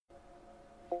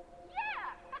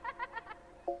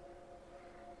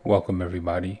Welcome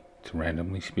everybody to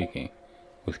Randomly Speaking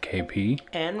with KP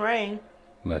and Rain.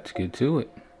 Let's get to it.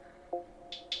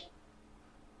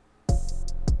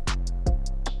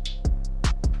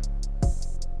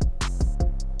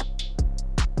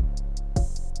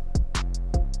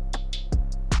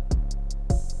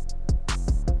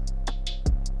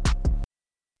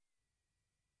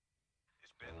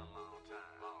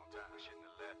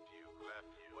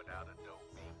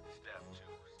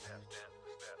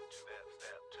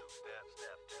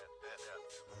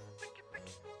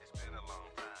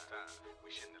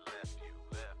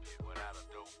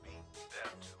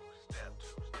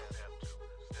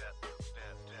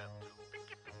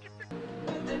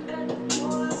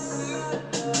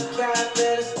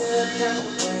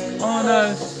 On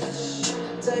us.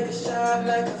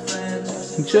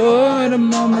 Enjoy the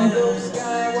moment.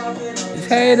 These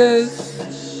haters.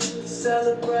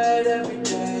 Celebrate every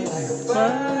day like a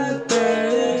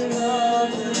birthday.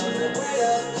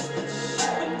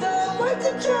 Don't wait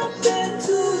to jump in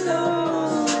too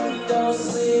long. Don't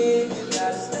sleep, you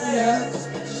gotta stay up.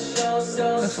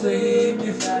 Don't sleep,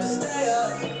 you gotta stay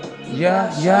up. Yeah.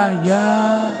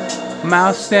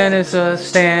 Mouse stand is a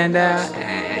standout.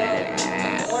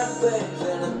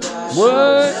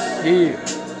 What? Yeah.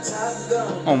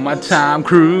 On my time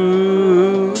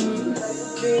cruise.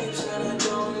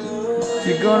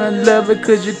 You're gonna love it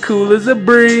cause you're cool as a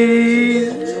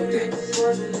breeze.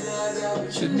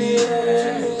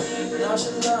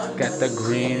 Got the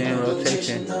green in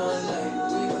rotation.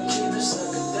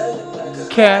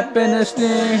 Cap in the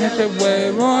sting, hit the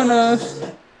wave on us.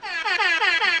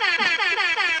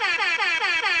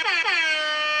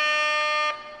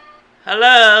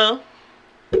 Hello.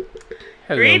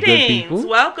 Greetings. Good people.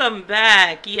 Welcome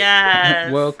back.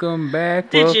 Yes. Welcome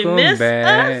back. Did you miss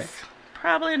us?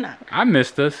 Probably not. I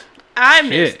missed us. I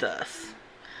missed us.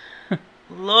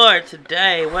 Lord,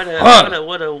 today, what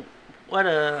a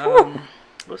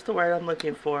what's the word I'm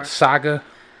looking for? Saga.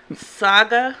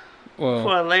 Well,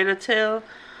 for a later tale.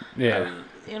 Yeah.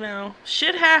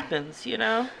 Shit happens,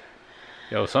 Yo,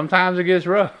 sometimes it gets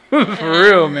rough. For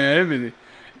real, man.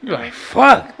 You're like,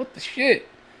 fuck, what the shit?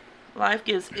 Life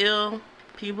gets ill.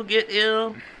 People get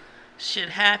ill. Shit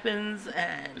happens,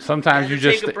 and sometimes you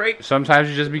just take a break. Sometimes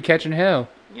you just be catching hell.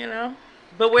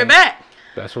 But we're back.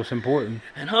 That's what's important.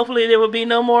 And hopefully there will be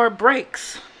no more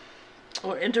breaks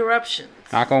or interruptions.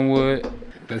 Knock on wood.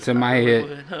 That's in my head.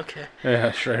 Wood. Okay.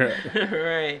 Yeah, straight up.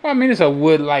 Right. Well, I mean, it's a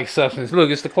wood-like substance. Look,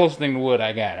 it's the closest thing to wood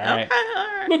I got. All right.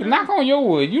 Okay. Look, knock on your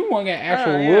wood. You want to get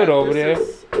actual wood over there.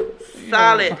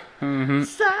 Solid. Mm-hmm.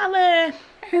 Solid.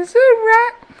 Is it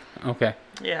right? Okay.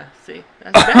 Yeah. See,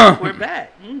 that's back. We're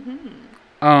back.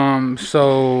 Mm-hmm.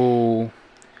 So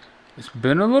it's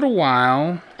been a little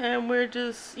while, and we're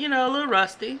just, a little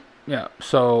rusty. Yeah.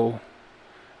 So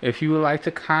if you would like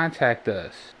to contact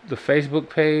us, the Facebook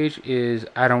page is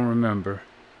I don't remember.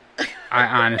 I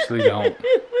honestly don't.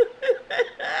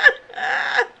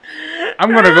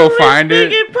 I'm gonna go find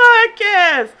it.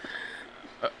 Podcast.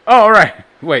 All right.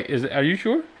 Wait. Are you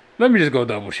sure? Let me just go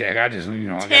double check. I just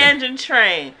Tangent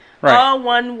Train. Right. All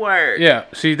one word. Yeah.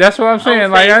 See, that's what I'm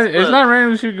saying. It's not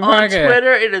Randomly Speaking Podcast. On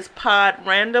Twitter, it is Pod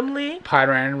Randomly. Pod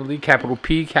Randomly, capital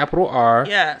P, capital R.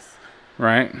 Yes.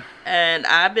 Right. And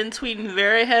I've been tweeting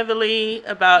very heavily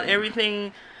about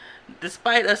everything.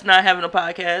 Despite us not having a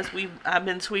podcast, I've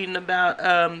been tweeting about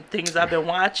things I've been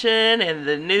watching and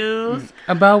the news.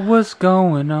 About what's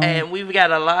going on. And we've got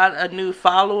a lot of new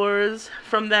followers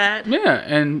from that. Yeah,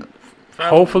 and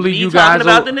hopefully you guys talking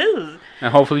about the news.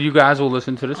 And hopefully you guys will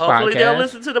listen to this podcast. Hopefully they'll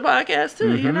listen to the podcast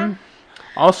too,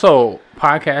 Also,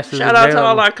 podcast is Shout out to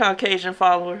all our Caucasian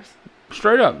followers.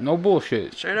 Straight up, no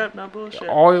bullshit. Straight up, no bullshit.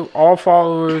 All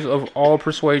followers of all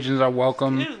persuasions are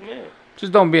welcome. Excuse me.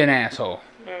 Just don't be an asshole.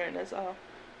 Alright, that's all.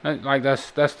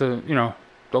 That's the,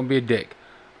 don't be a dick.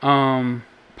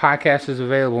 Podcast is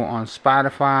available on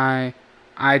Spotify,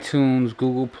 iTunes,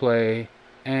 Google Play,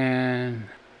 and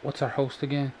what's our host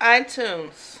again?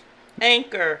 iTunes,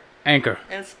 Anchor. And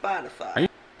Spotify.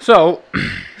 So,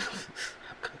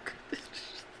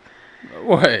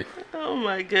 what? Oh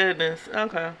my goodness.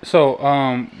 Okay. So,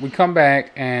 we come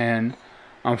back and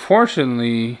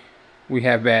unfortunately, we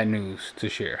have bad news to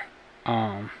share.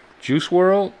 Juice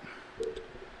WRLD,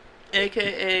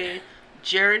 aka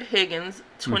Jared Higgins,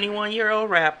 21-year-old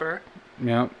rapper.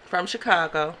 Yep. From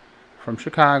Chicago,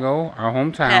 our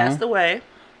hometown.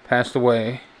 Passed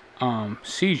away.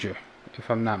 Seizure, if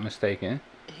I'm not mistaken.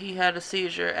 He had a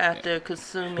seizure after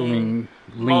consuming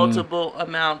multiple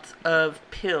amounts of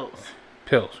pills.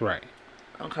 Pills, right.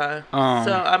 Okay. So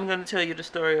I'm going to tell you the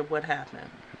story of what happened.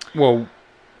 Well,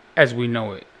 as we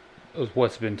know it, is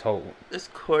what's been told. It's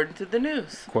according to the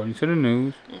news. According to the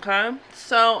news. Okay.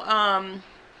 So, a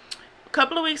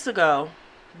couple of weeks ago,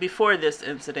 before this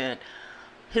incident,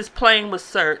 his plane was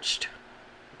searched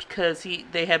because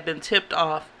they had been tipped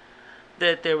off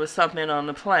that there was something on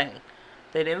the plane.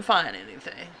 They didn't find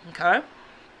anything. Okay.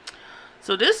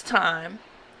 So this time,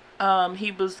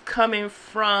 he was coming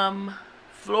from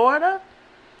Florida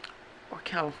or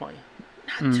California.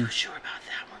 Not too sure about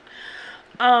that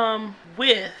one.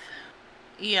 With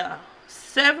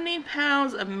 70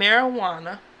 pounds of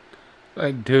marijuana.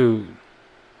 Like, dude.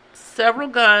 Several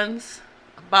guns,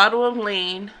 a bottle of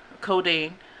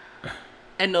codeine,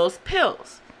 and those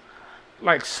pills.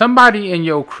 Like, somebody in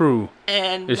your crew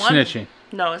is snitching.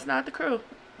 No, it's not the crew.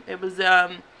 It was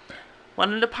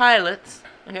one of the pilots,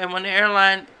 okay, one of the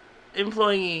airline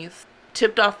employees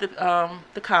tipped off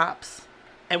the cops,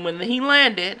 and when he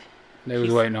landed, they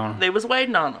was waiting on him. They was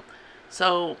waiting on him.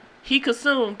 So he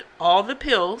consumed all the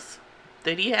pills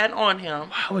that he had on him.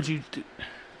 Why would you do?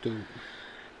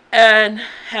 And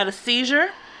had a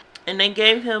seizure, and they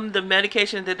gave him the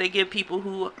medication that they give people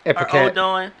who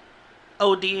are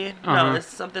ODing. No, it's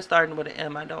something starting with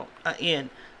an N.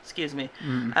 Excuse me.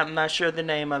 I'm not sure the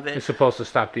name of it. It's supposed to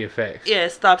stop the effects. Yeah,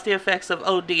 it stops the effects of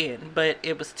ODing, but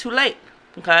it was too late.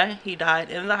 Okay, he died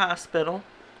in the hospital.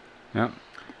 Yep.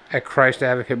 At Christ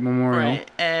Advocate Memorial.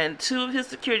 Right, and 2 of his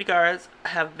security guards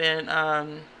have been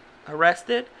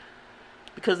arrested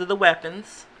because of the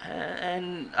weapons,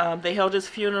 and they held his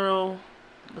funeral.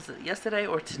 Was it yesterday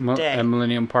or today? At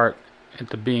Millennium Park, at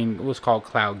the Bean. It was called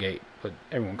Cloud Gate, but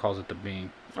everyone calls it the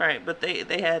Bean. Right, but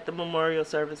they had the memorial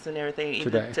service and everything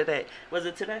today. Was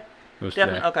it today? It was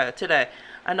definitely today. Okay. Today,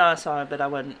 I know I saw it, but I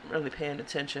wasn't really paying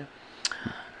attention.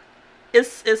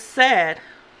 It's sad,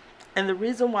 and the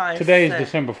reason why today is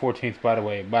December 14th. By the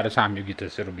way, by the time you get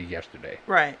this, it'll be yesterday.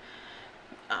 Right.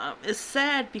 It's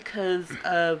sad because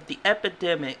of the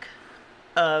epidemic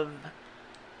of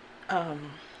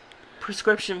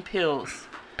prescription pills,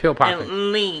 pill popping,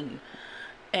 and lean,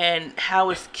 and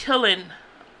how it's killing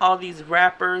all these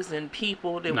rappers and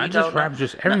people that not just rappers,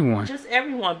 just everyone. Just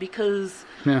everyone, because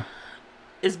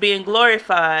it's being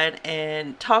glorified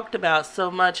and talked about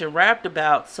so much and rapped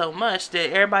about so much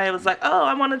that everybody was like, "Oh,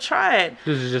 I want to try it."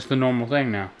 This is just the normal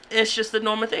thing now. It's just the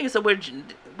normal thing. So we're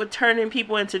turning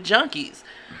people into junkies.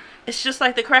 It's just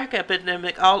like the crack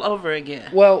epidemic all over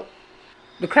again. Well,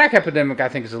 the crack epidemic, I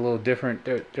think, is a little different.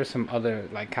 There's some other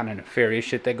like kind of nefarious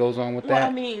shit that goes on with that. Well,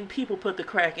 I mean, people put the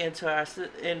crack into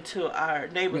our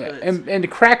neighborhoods, and the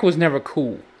crack was never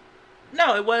cool.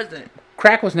 No, it wasn't.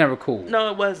 Crack was never cool. No,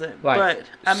 it wasn't. Like, but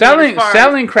I mean,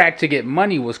 selling crack to get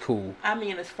money was cool. I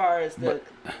mean, as far as the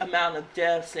amount of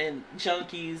deaths and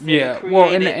junkies.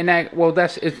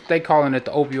 They calling it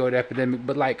the opioid epidemic.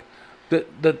 But like,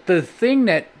 the thing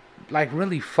that like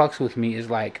really fucks with me is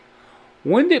like,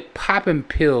 when did popping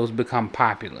pills become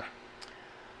popular?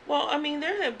 Well, I mean,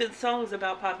 there have been songs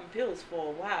about popping pills for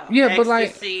a while. Yeah,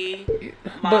 Ecstasy,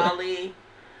 Molly.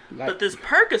 But this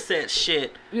Percocet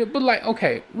shit. Yeah, but like,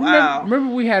 okay. Wow.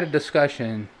 Remember we had a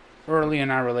discussion early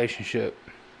in our relationship,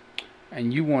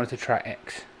 and you wanted to try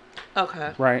X.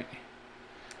 Okay. Right?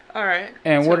 All right.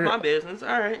 And what? My business.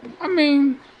 All right. I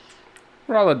mean,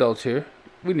 we're all adults here.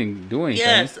 We didn't do anything.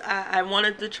 Yes, I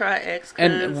wanted to try X.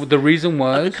 And the reason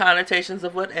was the connotations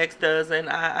of what X does, and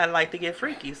I like to get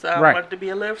freaky, so I wanted to be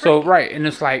a little freaky. So and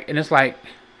it's like,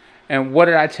 and what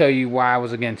did I tell you why I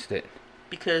was against it?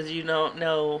 Because you don't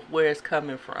know where it's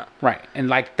coming from. Right, and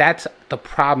like that's the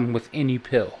problem with any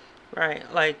pill.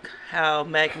 Right, like how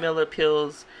Mac Miller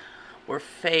pills were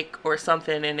fake or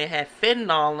something, and they had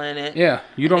fentanyl in it. Yeah,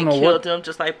 you don't know what killed him,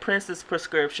 just like Prince's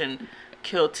prescription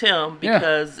killed him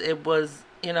because it was.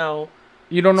 You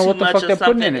don't know what the fuck they're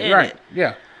putting in it, right?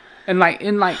 Yeah, and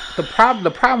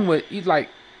the problem with like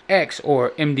X or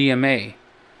MDMA,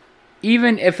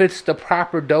 even if it's the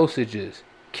proper dosages,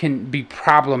 can be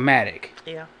problematic.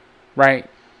 Yeah. Right,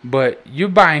 but you're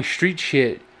buying street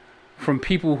shit from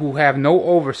people who have no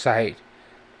oversight,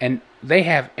 and they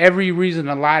have every reason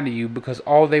to lie to you because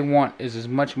all they want is as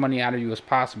much money out of you as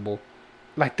possible.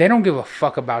 Like, they don't give a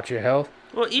fuck about your health.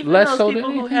 Well, even those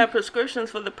people who have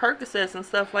prescriptions for the Percocets and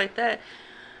stuff like that,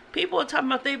 people are talking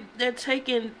about they're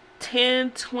taking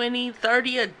 10, 20,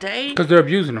 30 a day. Because they're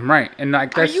abusing them, right? And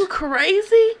like, are you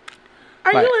crazy?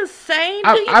 Are you insane?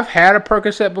 I've had a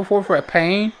Percocet before for a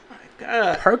pain. Oh my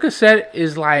God. Percocet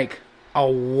is like a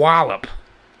wallop.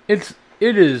 It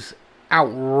is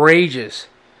outrageous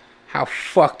how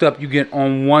fucked up you get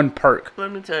on one perk.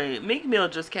 Let me tell you, Meek Mill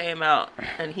just came out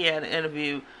and he had an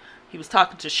interview. He was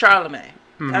talking to Charlamagne.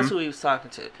 That's who he was talking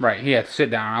to. Right. He had to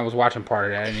sit down. I was watching part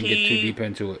of that. I didn't get too deep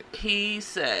into it. He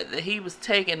said that he was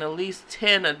taking at least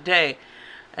 10 a day.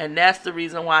 And that's the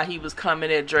reason why he was coming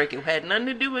at Drake. It had nothing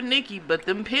to do with Nicki, but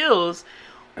them pills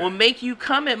will make you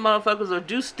come at motherfuckers or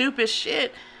do stupid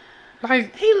shit.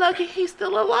 Like, he lucky he's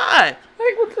still alive.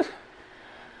 Like, what the...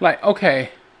 Like, okay.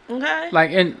 Okay.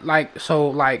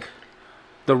 Like,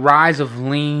 the rise of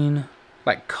lean,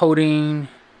 like codeine,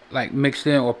 like mixed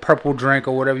in, or purple drink,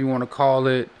 or whatever you want to call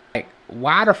it. Like,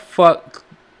 why the fuck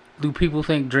do people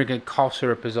think drinking cough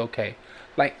syrup is okay?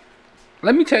 Like,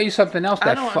 let me tell you something else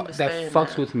that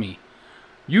fucks with me.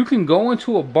 You can go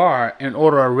into a bar and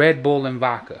order a Red Bull and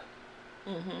vodka,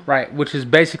 right? Which is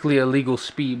basically a legal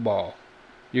speedball.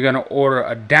 You're gonna order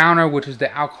a downer, which is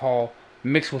the alcohol,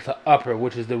 mixed with an upper,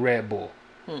 which is the Red Bull.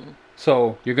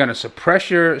 So you're gonna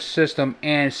suppress your system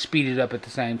and speed it up at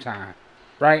the same time,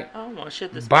 right? Oh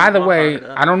shit! This. By the way,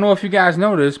 I don't know if you guys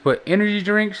know this, but energy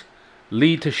drinks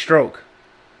lead to stroke.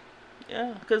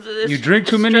 Yeah, because you drink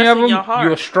too many of them,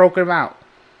 you'll stroke them out.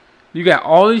 You got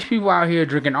all these people out here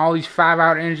drinking all these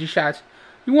 5-hour energy shots.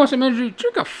 You want some energy?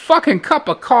 Drink a fucking cup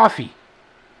of coffee.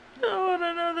 No,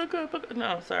 another cup of...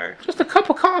 No, sorry. Just a cup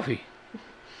of coffee.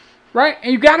 Right?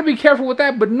 And you got to be careful with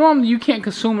that, but normally you can't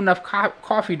consume enough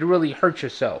coffee to really hurt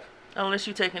yourself. Unless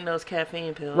you're taking those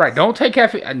caffeine pills. Right, don't take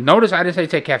caffeine. Notice I didn't say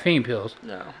take caffeine pills.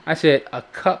 No. I said a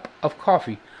cup of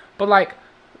coffee. But like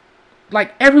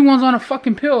everyone's on a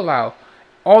fucking pill now.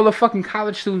 All the fucking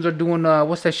college students are doing,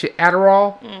 what's that shit,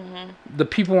 Adderall? The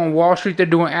people on Wall Street, they're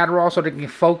doing Adderall so they can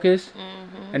focus.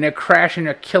 And they're crashing,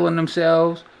 they're killing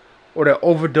themselves. Or they're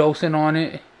overdosing on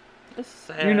it. It's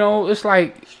sad. You know, it's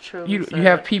like it's you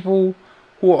have people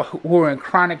who are in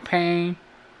chronic pain,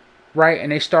 right?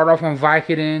 And they start off on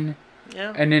Vicodin.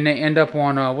 Yeah. And then they end up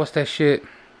on, what's that shit?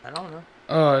 I don't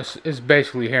know. It's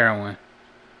basically heroin.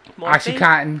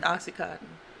 Morphine? Oxycontin.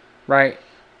 Right?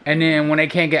 And then when they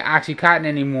can't get Oxycontin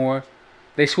anymore,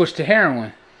 they switch to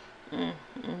heroin.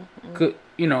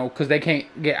 You know, because they can't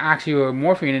get oxy or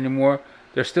morphine anymore.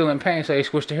 They're still in pain, so they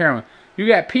switch to heroin. You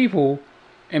got people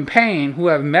in pain who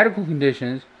have medical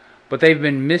conditions, but they've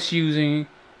been misusing,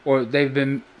 or they've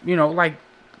been, you know, like,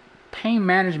 pain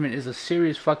management is a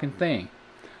serious fucking thing.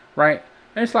 Right?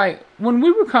 And it's like, when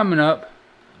we were coming up,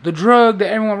 the drug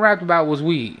that everyone rapped about was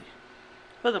weed.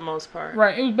 For the most part.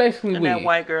 Right, it was basically and weed. That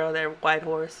white girl, that white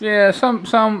horse. Yeah,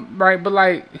 some, right, but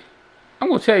like, I'm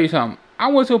gonna tell you something. I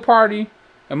went to a party,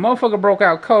 and motherfucker broke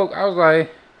out coke. I was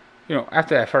like, you know,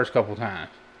 after that first couple times.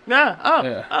 Yeah,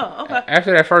 Yeah. Oh, okay.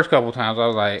 After that first couple times, I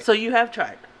was like... So you have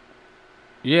tried?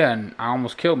 Yeah, and I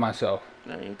almost killed myself.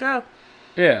 There you go.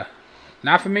 Yeah.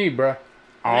 Not for me, bruh.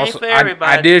 Ain't for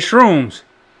everybody. I did shrooms.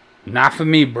 Not for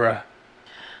me, bruh.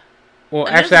 Well,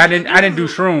 and actually, I didn't do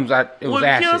shrooms. It was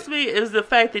acid. What kills me is the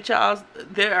fact that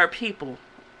there are people,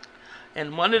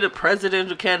 and one of the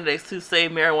presidential candidates who say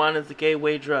marijuana is a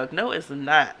gateway drug. No, it's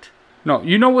not. No,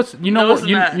 you know what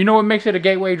makes it a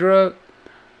gateway drug?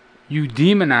 You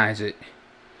demonize it,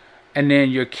 and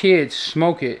then your kids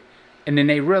smoke it, and then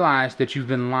they realize that you've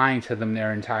been lying to them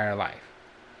their entire life.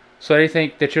 So they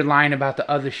think that you're lying about the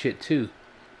other shit too,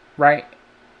 right?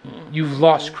 You've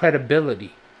lost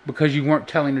credibility because you weren't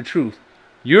telling the truth.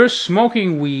 You're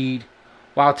smoking weed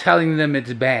while telling them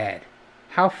it's bad.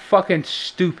 How fucking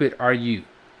stupid are you?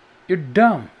 You're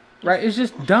dumb, right? It's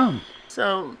just dumb.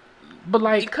 So, but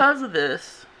like, because of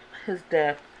this, his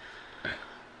death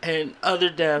and other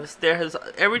deaths,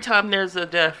 every time there's a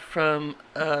death from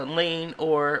lean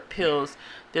or pills,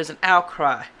 there's an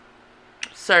outcry.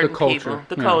 Certain people,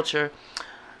 the culture,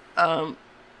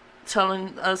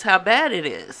 telling us how bad it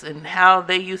is and how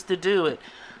they used to do it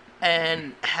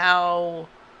and how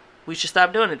we should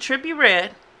stop doing it. Trippie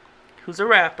Redd, who's a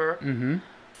rapper,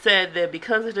 said that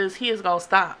because of this, he is going to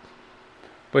stop.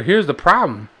 But here's the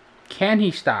problem. Can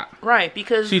he stop? Right,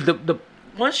 because see, the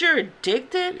once you're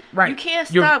addicted, right, you can't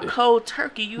stop cold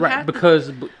turkey. You have to,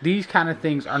 because these kind of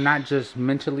things are not just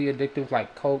mentally addictive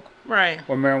like coke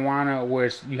or marijuana, where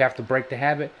you have to break the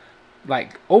habit.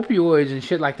 Like opioids and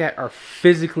shit like that are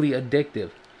physically addictive.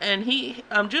 And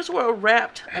Juice WRLD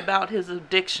rapped about his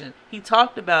addiction. He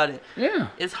talked about it. Yeah.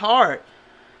 It's hard.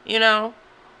 You know,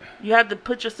 you have to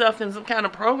put yourself in some kind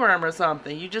of program or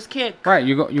something. You just can't. Right.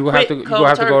 You have to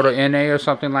go to NA or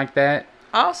something like that.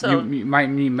 Also, you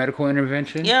might need medical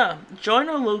intervention. Yeah.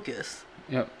 Joyner Lucas.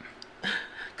 Yep.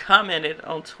 Commented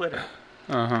on Twitter.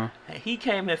 And he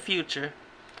came in Future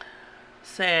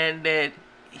saying that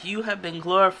you have been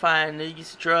glorifying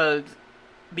these drugs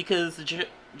because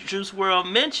Juice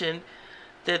WRLD mentioned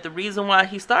that the reason why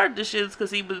he started this shit is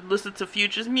because he would listen to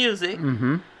Future's music.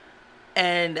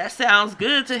 And that sounds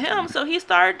good to him, so he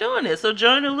started doing it. So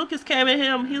Joyner Lucas came at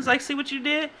him. He was like, "See what you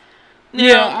did." Now,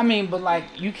 Yeah, I mean, but like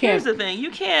you here's can't. the thing: You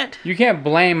can't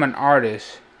blame an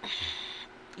artist.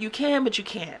 you can, but you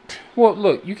can't. Well,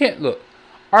 look, you can't look.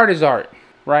 Art is art,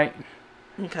 right?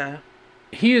 Okay,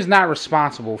 He is not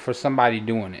responsible for somebody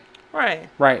doing it, right.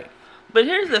 right? But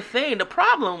here's the thing: the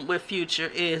problem with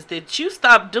Future is that you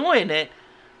stopped doing it,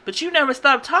 but you never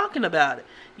stopped talking about it.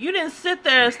 You didn't sit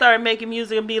there and start making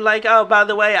music and be like, "Oh, by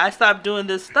the way, I stopped doing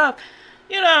this stuff."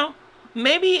 You know,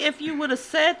 maybe if you would have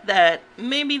said that,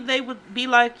 maybe they would be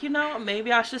like,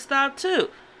 maybe I should stop too.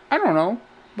 I don't know,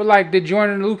 but like, did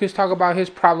Joyner Lucas talk about his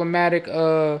problematic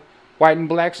white and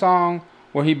black song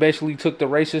where he basically took the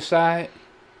racist side?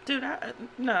 Dude,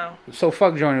 no. So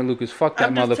fuck Joyner Lucas. Fuck that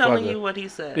I'm motherfucker. just telling you what he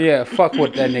said. Yeah, fuck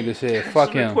what that nigga said. Fuck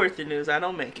Just him. report the news. I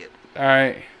don't make it. All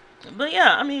right. But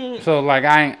yeah, I mean, So like,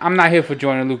 I'm not here for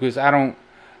Joyner Lucas. I don't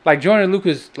like Joyner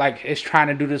Lucas. Like, is trying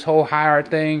to do this whole high art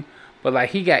thing, but like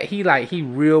he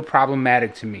real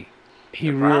problematic to me. He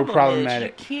real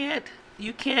problematic.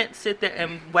 You can't sit there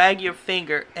and wag your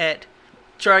finger at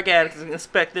drug addicts and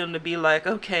expect them to be like,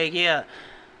 okay, yeah,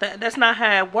 that's not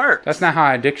how it works. That's not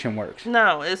how addiction works.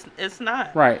 No, it's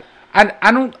not. Right.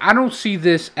 I don't see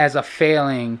this as a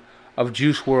failing of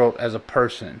Juice WRLD as a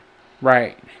person.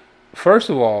 Right. First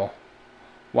of all,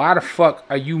 why the fuck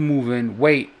are you moving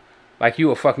weight like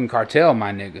you a fucking cartel,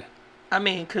 my nigga? I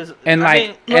mean, cause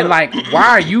why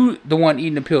are you the one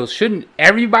eating the pills? Shouldn't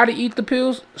everybody eat the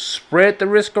pills? Spread the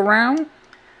risk around?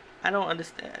 I don't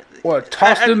understand. Or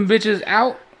toss them bitches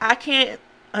out? I can't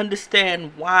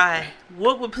understand why.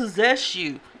 What would possess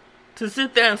you to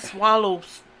sit there and swallow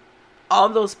all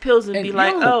those pills and be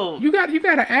like, oh, you got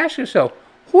to ask yourself,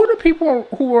 who are the people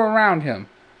who were around him,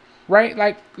 right?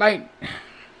 Like.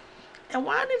 And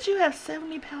why did you have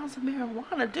 70 pounds of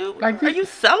marijuana, dude? Like, are you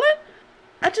selling?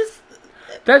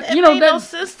 That made no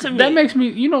sense to me. That makes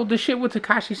me, the shit with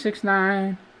Tekashi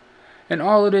 6ix9ine and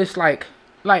all of this, like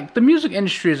the music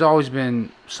industry has always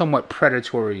been somewhat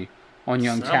predatory on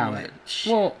young talent.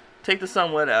 Well, take the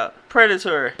somewhat out.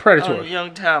 Predatory on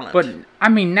young talent. But I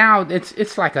mean, now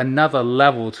it's like another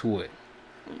level to it.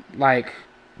 Like,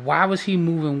 why was he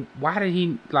moving? Why did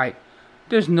he like?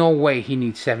 There's no way he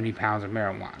needs 70 pounds of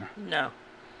marijuana. No.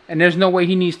 And there's no way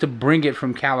he needs to bring it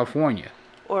from California.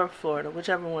 Or Florida,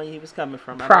 whichever one he was coming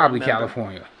from. Probably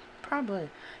California. Probably.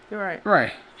 You're right.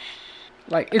 Right.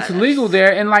 Like, it's legal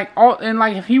there, and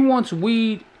if he wants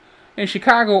weed in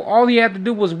Chicago, all he had to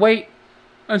do was wait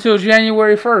until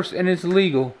January 1st, and it's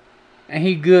legal, and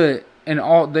he good in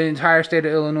the entire state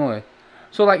of Illinois.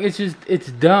 So like,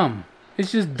 it's dumb.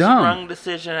 It's just dumb. Wrong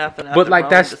decision after. But like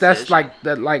that's like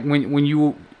that like when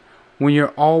you're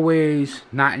always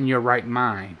not in your right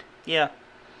mind. Yeah.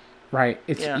 Right.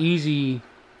 It's easy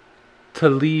to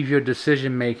leave your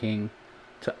decision making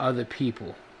to other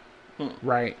people.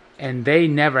 Right. And they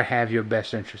never have your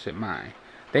best interest in mind.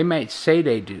 They might say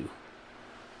they do.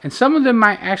 And some of them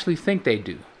might actually think they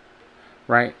do.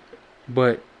 Right?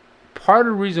 But part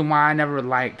of the reason why I never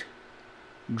liked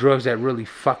drugs that really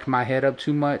fucked my head up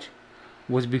too much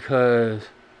was because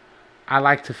I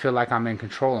like to feel like I'm in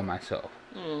control of myself.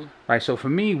 Right? So for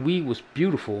me, weed was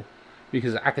beautiful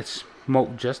because I could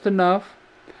smoke just enough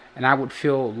and I would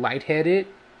feel lightheaded,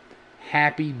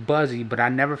 happy, buzzy, but I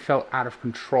never felt out of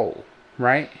control.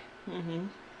 Right? Mm-hmm.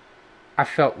 I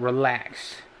felt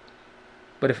relaxed.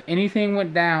 But if anything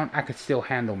went down, I could still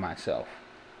handle myself.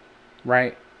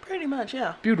 Right? Pretty much,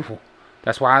 yeah. Beautiful.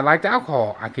 That's why I liked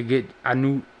alcohol. I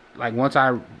knew, like, once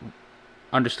I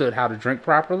understood how to drink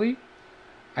properly,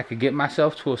 I could get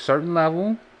myself to a certain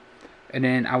level, and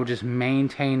then I would just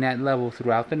maintain that level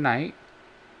throughout the night,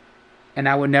 and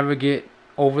I would never get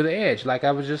over the edge. Like,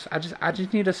 I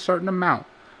just need a certain amount,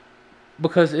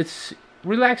 because it's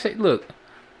relaxing. Look,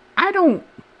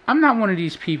 I'm not one of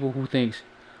these people who thinks,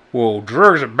 well,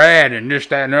 drugs are bad and this,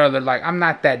 that, and the other. Like, I'm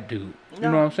not that dude. You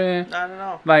know what I'm saying? Not at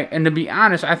all. Like, and to be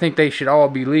honest, I think they should all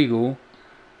be legal.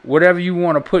 Whatever you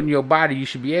want to put in your body, you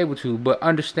should be able to, but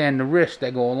understand the risks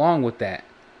that go along with that.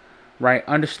 Right?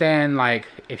 Understand, like,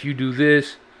 if you do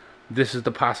this, this is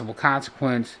the possible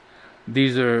consequence.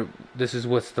 This is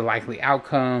what's the likely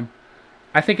outcome.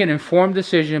 I think an informed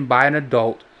decision by an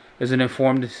adult is an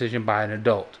informed decision by an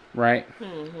adult. Right?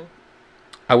 Mm-hmm.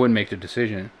 I wouldn't make the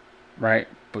decision. Right?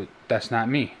 But that's not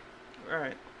me.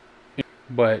 Right.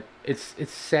 But it's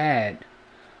sad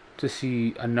to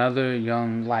see another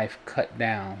young life cut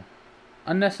down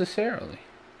unnecessarily.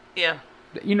 Yeah.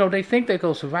 They think they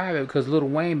go survive it because Lil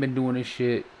Wayne been doing this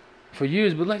shit for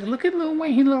years. But like, look at Lil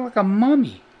Wayne. He look like a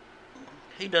mummy.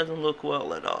 He doesn't look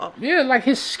well at all. Yeah, like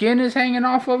his skin is hanging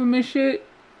off of him and shit.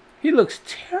 He looks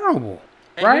terrible.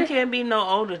 And right? he can't be no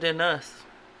older than us.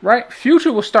 Right?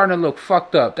 Future was starting to look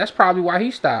fucked up. That's probably why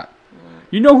he stopped.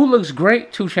 You know who looks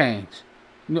great? 2 Chainz.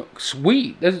 You know,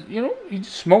 sweet. He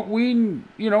just smoke weed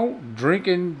and, drink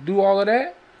and do all of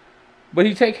that. But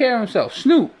he take care of himself.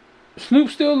 Snoop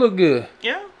still look good.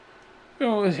 Yeah.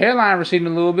 His hairline receding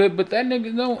a little bit, but that nigga,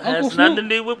 Uncle Has Snoop. nothing to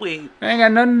do with weed. Ain't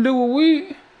got nothing to do with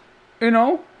weed.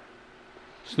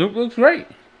 Snoop looks great.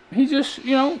 He just,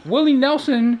 Willie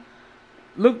Nelson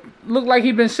looked like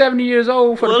he'd been 70 years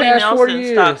old for the past 40 years.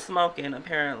 Willie Nelson stopped smoking,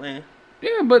 apparently.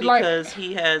 Yeah, but because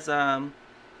he has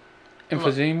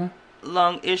emphysema,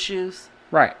 lung issues.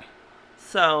 Right.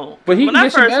 So, but when I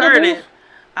first heard it,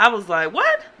 I was like,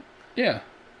 "What?" Yeah.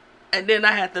 And then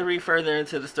I had to read further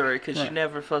into the story because you're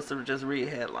never supposed to just read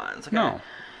headlines. Okay? No.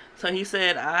 So he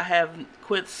said, "I have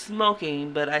quit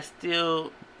smoking, but I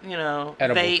still,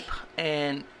 vape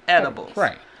and edibles."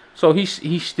 Right. So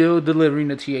he's still delivering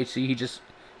the THC. He just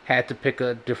had to pick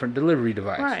a different delivery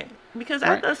device. Right. Because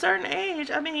at a certain age,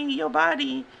 your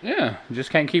body... Yeah. Just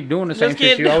can't keep doing the same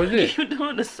shit you always did. Keep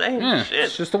doing the same shit.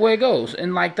 It's just the way it goes.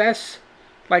 And, that's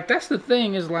the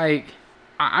thing is,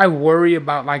 I worry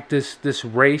about, this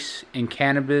race in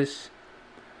cannabis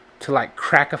to,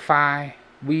 crackify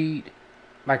weed,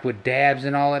 with dabs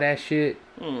and all of that shit.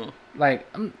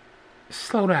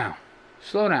 Slow down.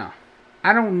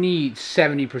 I don't need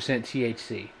 70%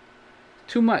 THC.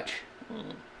 Too much.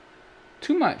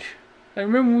 Too much. I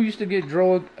remember when we used to get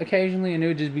dro occasionally, and it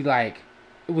would just be it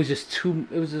was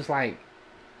just I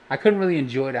couldn't really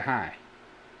enjoy the high.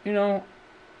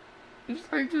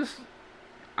 It's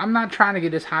I'm not trying to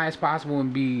get as high as possible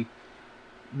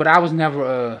but I was never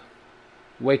a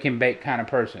wake and bake kind of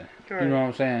person. Right. You know what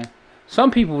I'm saying?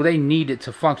 Some people, they need it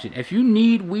to function. If you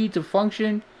need weed to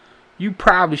function, you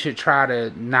probably should try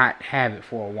to not have it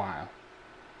for a while.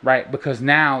 Right? Because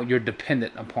now you're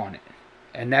dependent upon it.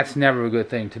 And that's never a good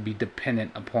thing, to be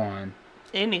dependent upon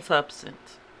any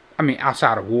substance.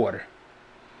 Outside of water.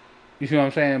 You see what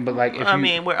I'm saying? But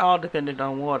we're all dependent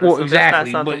on water. Well, so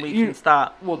exactly. That's not something we can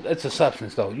stop. Well, it's a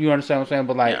substance, though. You understand what I'm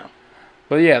saying?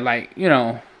 But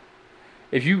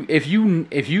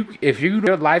if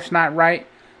your life's not right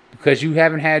because you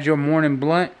haven't had your morning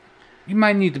blunt, you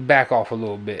might need to back off a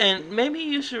little bit. And maybe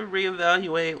you should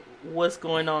reevaluate what's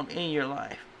going on in your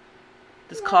life.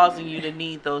 It's causing you to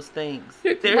need those things.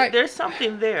 There's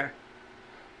something there.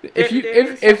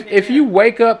 If you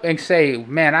wake up and say,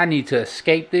 "Man, I need to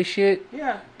escape this shit,"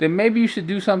 then maybe you should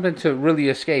do something to really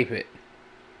escape it.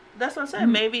 That's what I'm saying.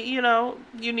 Maybe you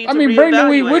need. Bring the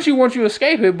weed with you once you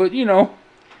escape it, but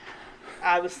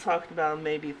I was talking about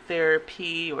maybe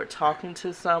therapy or talking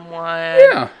to someone.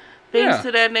 Yeah. Things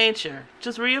to that nature.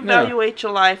 Just reevaluate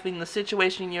your life and the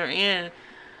situation you're in.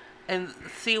 And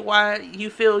see why you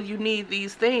feel you need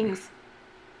these things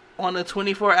on a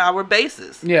 24-hour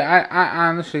basis. Yeah, I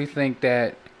honestly think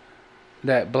that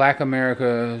Black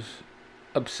America's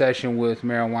obsession with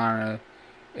marijuana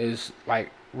is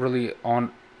really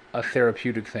on a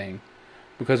therapeutic thing,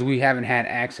 because we haven't had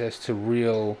access to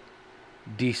real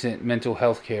decent mental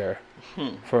health care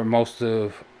for most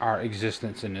of our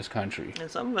existence in this country.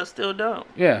 And some of us still don't.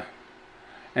 Yeah.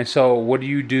 And so what do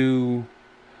you do?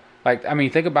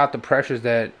 Think about the pressures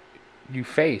that you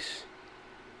face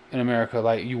in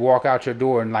America. You walk out your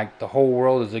door and the whole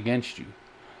world is against you.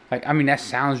 That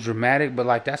sounds dramatic,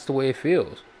 but that's the way it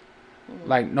feels.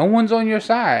 No one's on your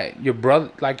side. Your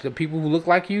brother, the people who look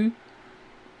like you,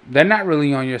 they're not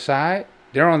really on your side.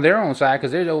 They're on their own side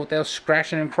because they're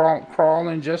scratching and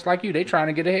crawling just like you. They're trying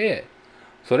to get ahead.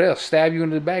 So they'll stab you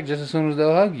in the back just as soon as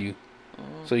they'll hug you.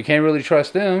 So you can't really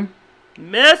trust them.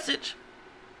 Message.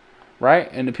 Right?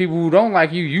 And the people who don't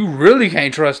like you, you really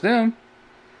can't trust them.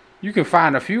 You can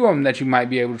find a few of them that you might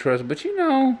be able to trust. But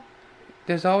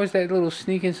there's always that little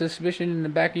sneaking suspicion in the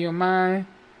back of your mind.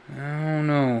 I don't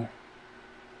know.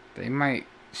 They might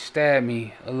stab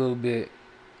me a little bit.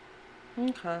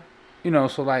 Okay.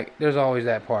 So there's always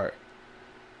that part.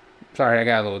 Sorry, I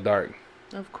got a little dark.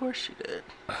 Of course you did.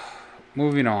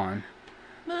 Moving on.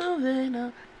 Moving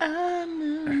on. I'm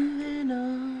moving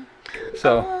on.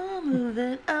 So,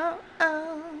 moving on.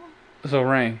 So,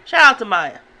 Rain. Shout out to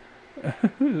Maya.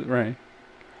 Rain.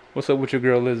 What's up with your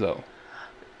girl Lizzo?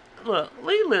 Look,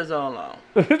 leave Lizzo alone.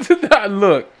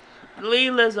 Look.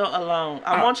 Leave Lizzo alone.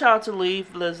 I want y'all to leave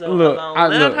Lizzo alone.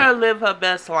 Let her live her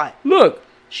best life. Look.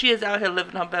 She is out here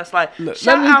living her best life.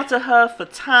 Shout out to her for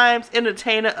Times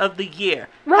Entertainer of the Year.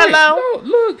 Right. Hello? No,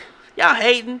 look. Y'all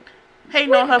hating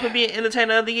on her for being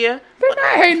Entertainer of the Year. They're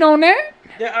not hating on that.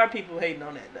 There are people hating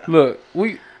on that, though. Look,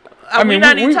 we're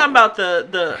not even talking about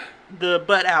the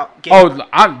butt out game. Oh,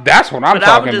 that's what I'm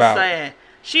talking about. I was just saying,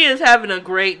 She is having a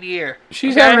great year.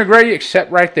 She's having a great year,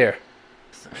 except right there.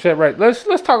 Except right. Let's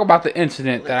talk about the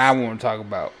incident that I want to talk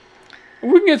about.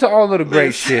 We can get to all of the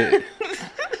great shit.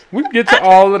 We can get to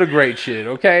all of the great shit,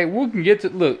 okay? We can get to,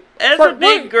 look. As a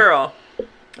big girl.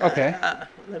 Okay.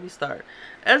 Let me start.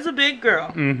 As a big girl.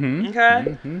 Mm-hmm.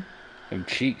 Okay? Mm-hmm. Them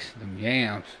cheeks, them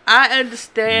yams. I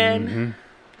understand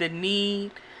the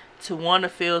need to want to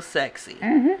feel sexy.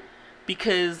 Mm-hmm.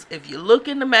 Because if you look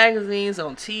in the magazines,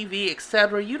 on TV,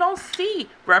 etc., you don't see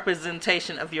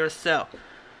representation of yourself.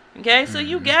 Okay? So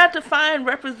you got to find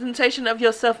representation of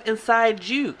yourself inside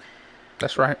you.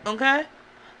 That's right. Okay?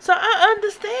 So I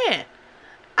understand.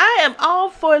 I am all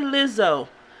for Lizzo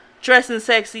dressing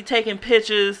sexy, taking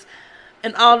pictures,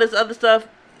 and all this other stuff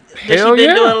that she's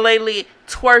been doing lately,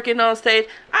 twerking on stage.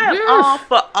 I am all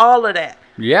for all of that.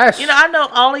 Yes. You know, I know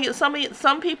all of you.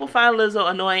 Some people find Lizzo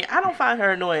annoying. I don't find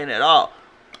her annoying at all.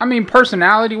 I mean,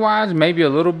 personality-wise, maybe a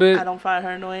little bit. I don't find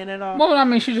her annoying at all. Well, I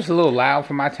mean, she's just a little loud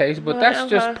for my taste, but that's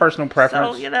just personal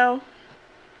preference. So, you know.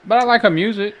 But I like her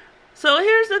music. So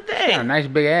here's the thing. She got a nice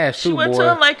big ass, too, boy. She went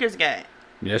to a Lakers game.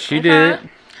 Yes, she did.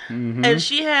 Mm-hmm. And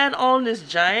she had on this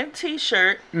giant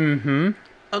T-shirt. Mm-hmm.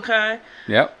 Okay?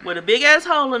 Yep. With a big-ass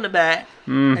hole in the back.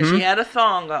 Mm-hmm. And she had a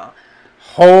thong on.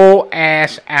 Whole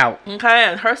ass out. Okay,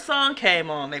 and her song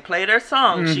came on. They played her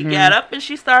song. She got up and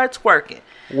she started twerking.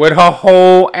 With her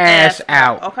whole ass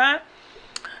out. Okay?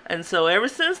 And so ever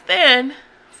since then,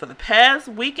 for the past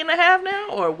week and a half now,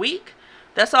 or a week,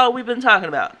 that's all we've been talking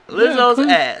about. Lizzo's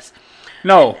ass.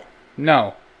 No.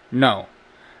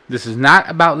 This is not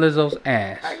about Lizzo's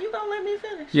ass. Are you going to let me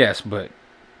finish? Yes, but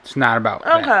it's not about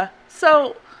that. Okay,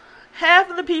 so half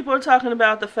of the people are talking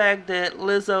about the fact that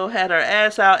Lizzo had her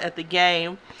ass out at the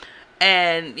game.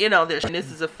 And, you know, this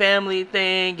is a family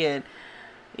thing. And,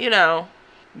 you know,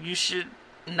 you should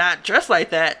not dress like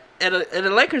that at a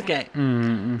Lakers game.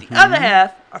 Mm-hmm. The other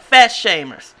half are fat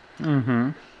shamers.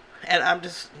 Mm-hmm.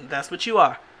 And that's what you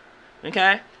are.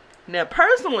 Okay? Now,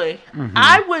 personally,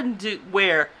 I wouldn't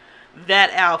wear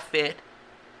that outfit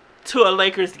to a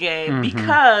Lakers game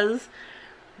because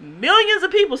millions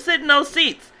of people sit in those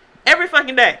seats every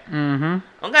fucking day.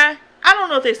 Mm-hmm. Okay? I don't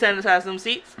know if they sanitize them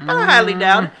seats, but I highly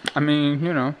doubt it. I mean,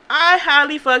 you know. I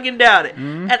highly fucking doubt it.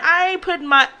 And I ain't putting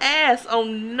my ass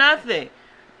on nothing.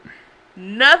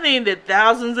 Nothing that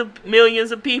thousands of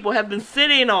millions of people have been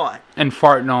sitting on. And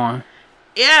farting on.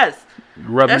 Yes.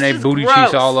 Rubbing their booty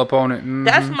cheeks all up on it. Mm-hmm.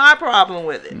 That's my problem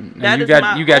with it. And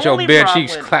you got your bare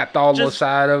cheeks clapped all on the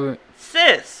side of it.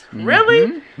 Sis,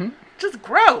 really? Just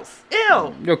gross.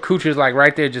 Ew. Your cooch is like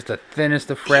right there, just the thinnest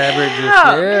of fabric.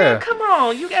 Yeah, man, come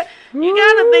on. You got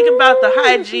to think about the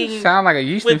hygiene. Sound like a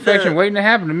yeast infection waiting to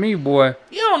happen to me, boy.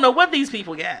 You don't know what these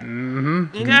people got.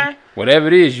 Okay? Whatever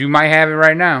it is, you might have it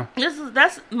right now.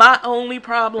 That's my only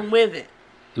problem with it.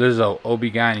 Lizzo,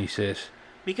 Obigani, sis.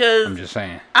 Because I'm just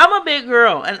saying. I'm a big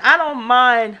girl, and I don't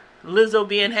mind Lizzo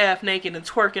being half naked and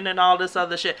twerking and all this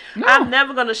other shit. No. I'm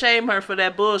never going to shame her for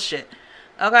that bullshit.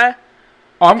 Okay?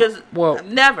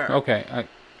 Never. Okay, I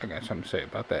got something to say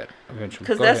about that eventually.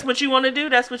 Because that's what you want to do.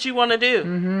 That's what you want to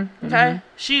do. Okay?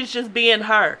 She's just being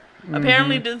her.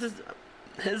 Apparently, this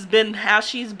has been how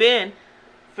she's been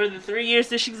for the 3 years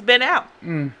that she's been out.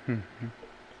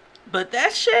 But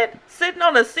that shit, sitting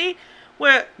on a seat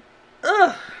where,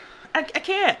 I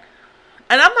can't.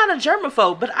 And I'm not a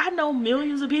germaphobe, but I know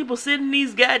millions of people sitting in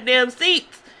these goddamn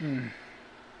seats.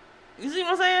 You see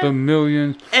what I'm saying? The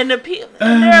millions. And there are people.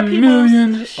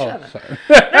 Millions. Shut up.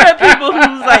 There are people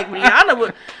who's like Rihanna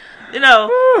would. You know,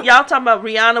 y'all talking about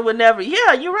Rihanna would never.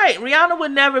 Yeah, you're right. Rihanna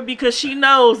would never because she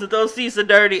knows that those seats are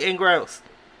dirty and gross.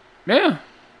 Yeah.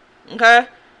 Okay.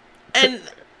 And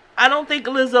I don't think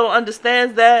Lizzo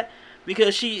understands that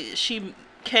because she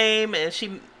came and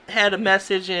she had a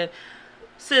message and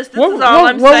sis, this is all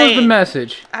I'm saying. What was the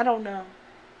message? I don't know.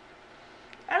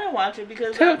 I didn't watch it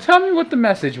because... Tell me what the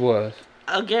message was.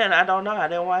 Again, I don't know. I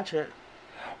didn't watch it.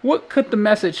 What could the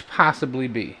message possibly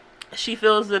be? She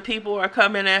feels that people are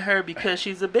coming at her because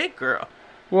she's a big girl.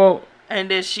 Well... And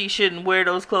that she shouldn't wear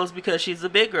those clothes because she's a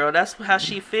big girl. That's how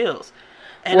she feels.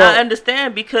 And I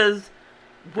understand because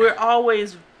we're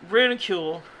always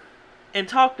ridiculed and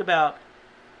talked about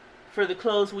for the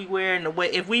clothes we wear and the way...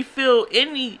 If we feel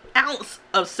any ounce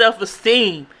of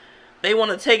self-esteem, they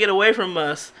want to take it away from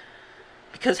us.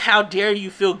 Because how dare you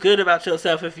feel good about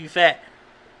yourself if you fat?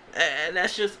 And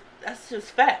that's just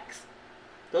facts.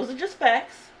 Those are just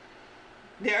facts.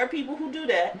 There are people who do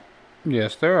that.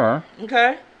 Yes, there are.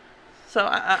 Okay? So,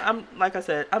 I'm like I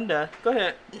said, I'm done. Go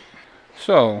ahead.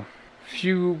 So,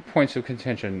 few points of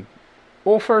contention.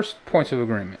 Well, first, points of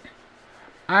agreement.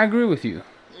 I agree with you.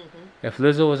 If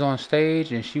Lizzo was on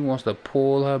stage and she wants to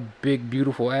pull her big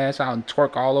beautiful ass out and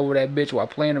twerk all over that bitch while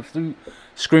playing the flute,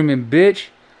 screaming bitch,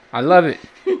 I love it.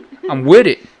 I'm with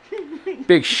it.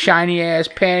 Big shiny ass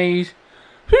panties.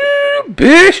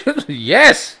 Bitch.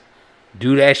 Yes.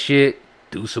 Do that shit.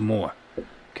 Do some more.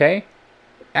 Okay?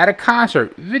 At a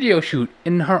concert, video shoot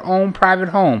in her own private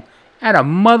home, at a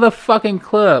motherfucking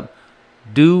club.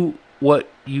 Do what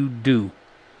you do.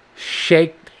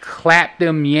 Shake, clap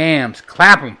them yams.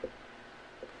 Clap them.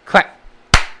 Clap.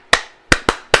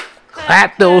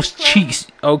 Clap those cheeks,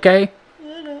 okay?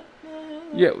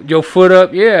 Yeah, your foot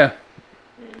up, yeah.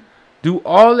 Do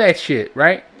all that shit,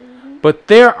 right? But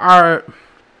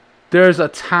there's a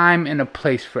time and a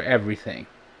place for everything,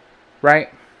 right?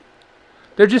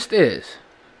 There just is.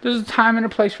 There's a time and a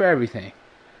place for everything,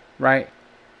 right?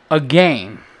 A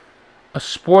game, a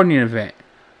sporting event.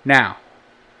 Now,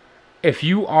 if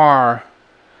you are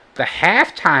the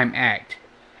halftime act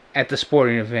at the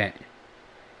sporting event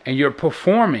and you're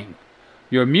performing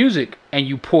your music and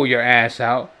you pull your ass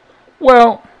out,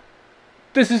 well,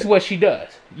 this is what she does.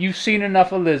 You've seen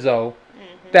enough of Lizzo.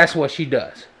 That's what she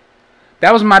does.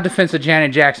 That was my defense of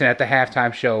Janet Jackson at the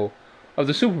halftime show of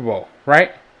the Super Bowl,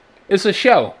 right? It's a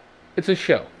show. It's a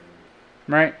show,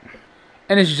 right?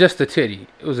 And it's just a titty.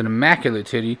 It was an immaculate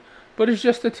titty, but it's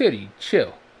just a titty.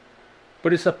 Chill.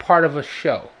 But it's a part of a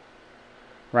show,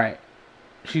 right?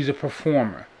 She's a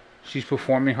performer. She's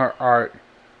performing her art,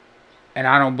 and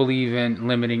I don't believe in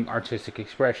limiting artistic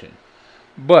expression.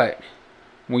 But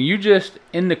when you just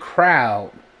in the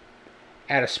crowd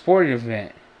at a sporting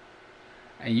event,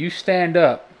 and you stand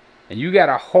up, and you got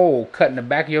a hole cut in the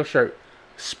back of your shirt,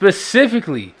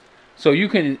 specifically so you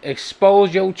can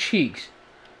expose your cheeks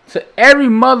to every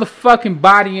motherfucking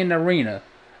body in the arena,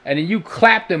 and then you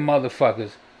clap them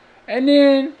motherfuckers, and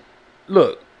then,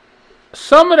 look,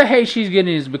 some of the hate she's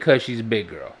getting is because she's a big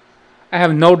girl. I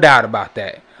have no doubt about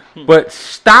that. But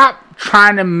stop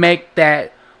trying to make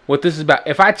that what this is about.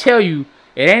 If I tell you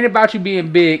it ain't about you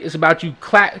being big, it's about you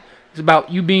it's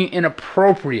about you being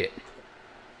inappropriate.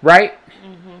 Right?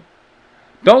 Mm-hmm.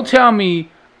 Don't tell me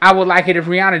I would like it if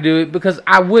Rihanna do it, because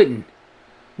I wouldn't.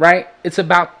 Right? It's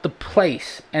about the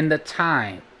place and the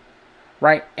time.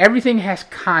 Right? Everything has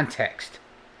context.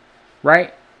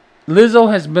 Right?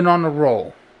 Lizzo has been on the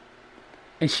roll.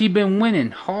 And she been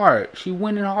winning hard. She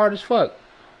winning hard as fuck.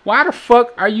 Why the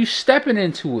fuck are you stepping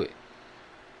into it?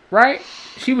 Right?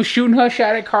 She was shooting her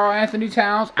shot at Karl Anthony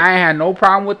Towns. I ain't had no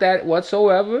problem with that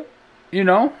whatsoever. You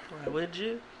know? Why would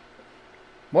you?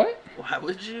 What? Why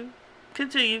would you?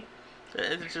 Continue.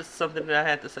 It's just something that I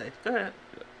had to say. Go ahead.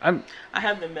 I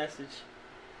have the message.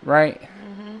 Right?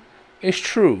 Mm-hmm. It's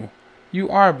true. You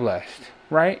are blessed.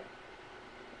 Right?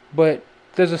 But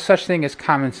there's a such thing as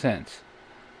common sense.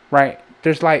 Right?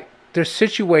 There's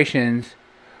situations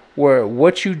where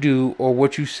what you do or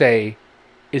what you say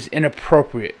is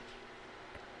inappropriate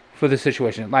for the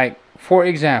situation. Like, for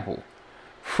example,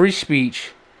 free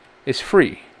speech is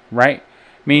free, right?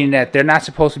 Meaning that they're not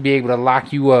supposed to be able to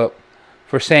lock you up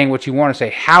for saying what you want to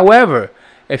say. However,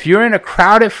 if you're in a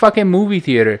crowded fucking movie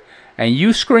theater and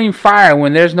you scream fire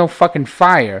when there's no fucking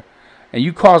fire, and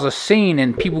you cause a scene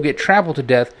and people get trampled to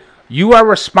death, you are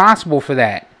responsible for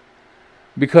that.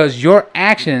 Because your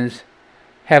actions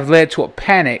have led to a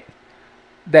panic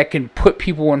that can put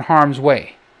people in harm's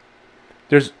way.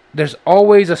 There's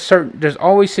always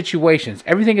situations.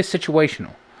 Everything is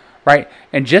situational, right?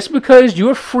 And just because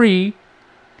you're free,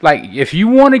 like if you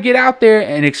want to get out there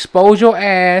and expose your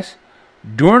ass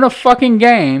during a fucking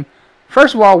game,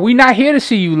 first of all, we not here to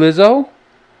see you, Lizzo.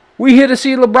 We here to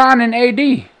see LeBron and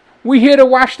AD. We here to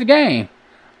watch the game.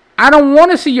 I don't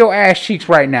want to see your ass cheeks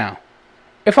right now.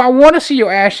 If I want to see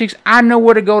your ass cheeks, I know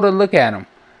where to go to look at them.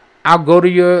 I'll go to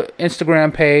your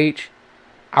Instagram page.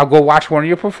 I'll go watch one of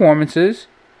your performances.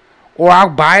 Or I'll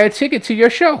buy a ticket to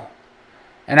your show.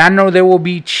 And I know there will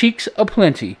be cheeks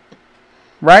aplenty.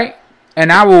 Right?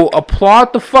 And I will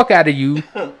applaud the fuck out of you.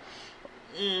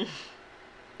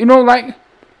 You know, like,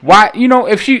 why, you know,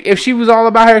 if she was all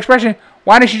about her expression,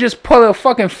 why didn't she just pull a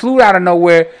fucking flute out of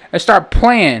nowhere and start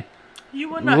playing? You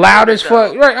would not loud as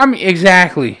fuck. Right? I mean,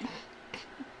 exactly.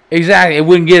 Exactly. It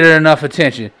wouldn't get her enough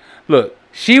attention. Look,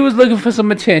 she was looking for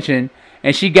some attention,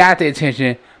 and she got the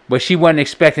attention, but she wasn't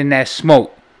expecting that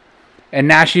smoke. And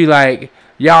now she like,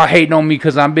 y'all hating on me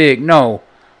because I'm big. No.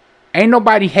 Ain't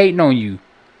nobody hating on you.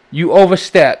 You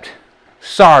overstepped.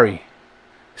 Sorry.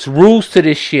 It's rules to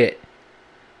this shit.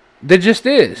 There just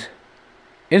is.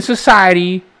 In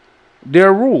society, there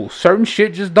are rules. Certain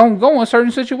shit just don't go in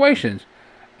certain situations.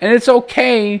 And it's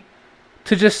okay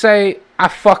to just say, I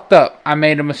fucked up. I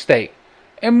made a mistake.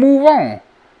 And move on.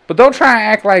 But don't try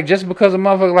and act like just because a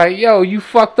motherfucker like, yo, you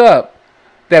fucked up,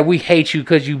 that we hate you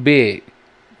because you big.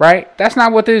 Right? That's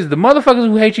not what this is. The motherfuckers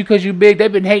who hate you because you big, they've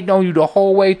been hating on you the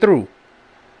whole way through.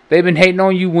 They've been hating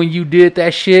on you when you did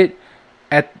that shit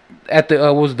at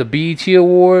the was the BET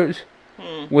Awards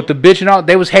with the bitch and all.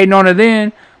 They was hating on her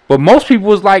then, but most people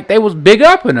was like they was big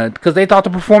up in it because they thought the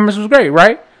performance was great,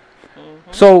 right?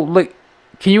 So like,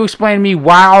 can you explain to me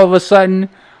why all of a sudden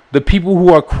the people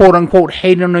who are quote unquote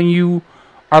hating on you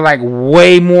are like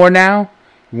way more now?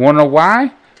 You wanna know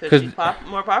why? Because she's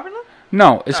more popular?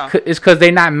 No, it's because they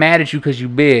not mad at you because you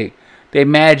big. They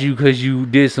mad at you because you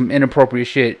did some inappropriate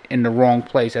shit in the wrong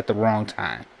place at the wrong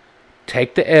time.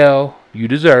 Take the L, you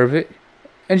deserve it,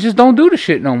 and just don't do the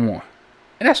shit no more.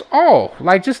 And that's all.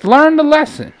 Like, just learn the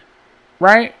lesson,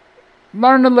 right?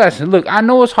 Learn the lesson. Look, I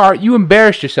know it's hard. You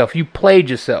embarrassed yourself. You played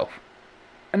yourself.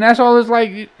 And that's all it's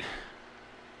like.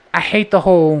 I hate the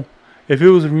whole, if it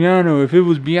was Rihanna or if it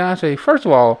was Beyonce. First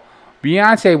of all,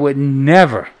 Beyonce would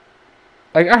never.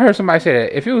 Like, I heard somebody say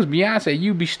that. If it was Beyonce,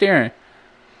 you'd be staring.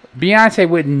 Beyonce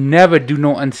would never do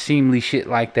no unseemly shit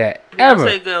like that. Ever.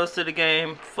 Beyonce goes to the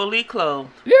game fully clothed.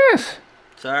 Yes.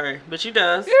 Sorry, but she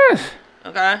does. Yes.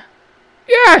 Okay?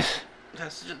 Yes.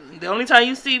 That's just, the only time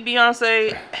you see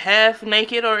Beyonce half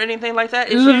naked or anything like that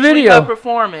is This is a usually video. her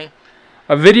performing.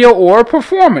 A video or a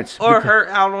performance. Or her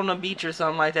out on the beach or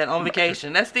something like that on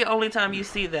vacation. That's the only time you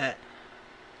see that.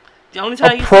 The only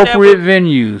time you see that appropriate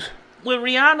venues. with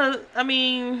Rihanna, I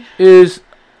mean, is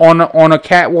on a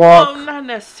catwalk. no, not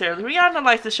necessarily. Rihanna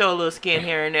likes to show a little skin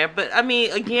here and there, but I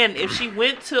mean, again, if she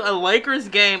went to a Lakers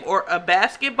game or a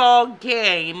basketball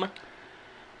game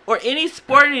or any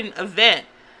sporting event,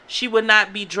 she would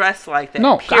not be dressed like that.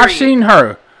 No, period. I've seen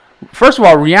her. First of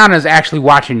all, Rihanna's actually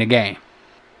watching the game.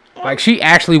 Like, she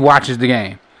actually watches the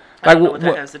game. I Like, don't know what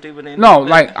that has to do with anything. no, but-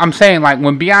 like, I'm saying, like,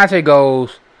 when Beyonce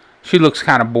goes, she looks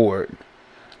kind of bored.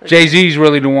 Jay-Z's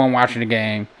really the one watching the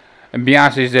game. And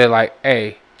Beyonce's there like,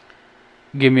 hey,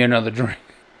 give me another drink.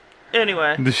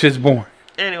 Anyway. This shit's boring.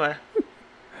 Anyway.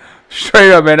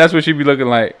 Straight up, man. That's what she be looking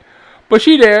like. But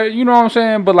she there, you know what I'm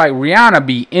saying? But, like, Rihanna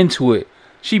be into it.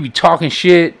 She be talking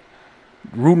shit,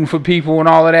 rooting for people and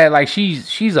all of that. Like,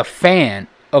 she's a fan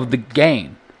of the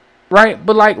game. Right?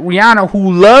 But, like, Rihanna,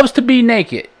 who loves to be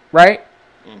naked, right?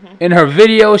 In her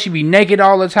videos, she be naked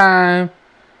all the time.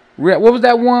 What was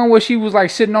that one where she was like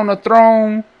sitting on the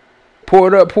throne? Pour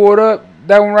it up.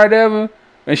 That one right there.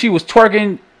 And she was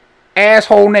twerking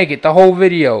asshole naked the whole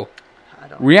video.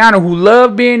 Rihanna, who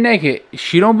loved being naked,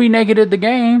 she don't be naked at the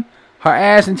game. Her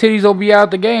ass and titties don't be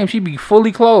out the game. She be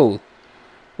fully clothed.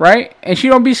 Right? And she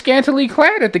don't be scantily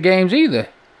clad at the games either.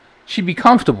 She be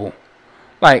comfortable.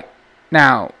 Like,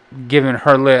 now, given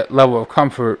her level of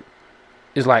comfort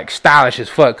is like stylish as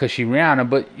fuck because she Rihanna.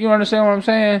 But you understand what I'm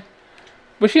saying?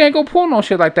 But she ain't gonna pull no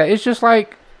shit like that. It's just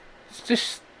like,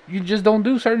 you just don't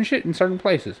do certain shit in certain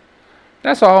places.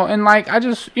 That's all. And like, I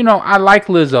just, I like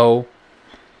Lizzo.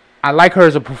 I like her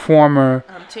as a performer.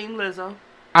 I'm Team Lizzo.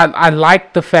 I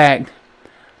like the fact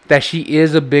that she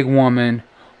is a big woman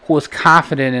who is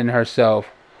confident in herself,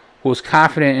 who is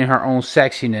confident in her own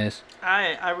sexiness.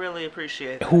 I really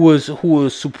appreciate that. Who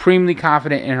is supremely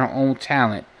confident in her own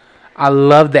talent. I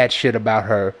love that shit about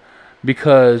her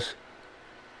because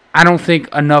I don't think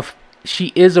enough.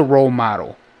 She is a role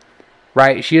model,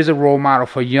 right? She is a role model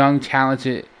for young,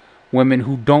 talented women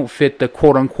who don't fit the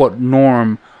quote-unquote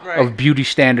norm of beauty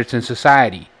standards in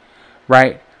society,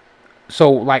 right?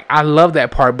 So, like, I love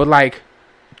that part, but, like,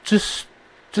 just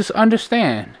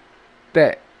understand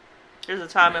that there's a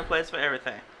time and place for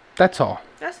everything. That's all.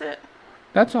 That's it.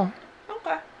 That's all.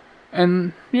 Okay.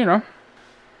 And,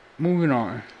 moving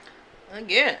on.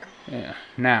 Again. Yeah.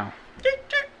 Now.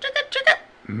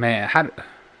 Man,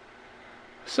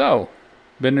 so,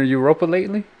 been to Europa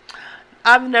lately?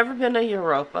 I've never been to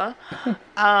Europa.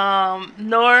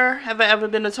 Nor have I ever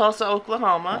been to Tulsa,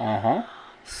 Oklahoma. Uh-huh.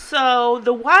 So,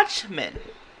 The Watchmen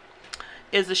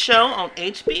is a show on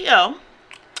HBO.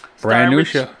 Brand new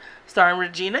show. Starring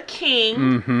Regina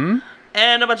King.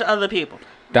 And a bunch of other people.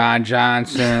 Don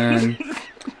Johnson.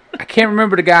 I can't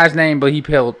remember the guy's name, but he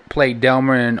played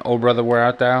Delmer in Oh Brother, Where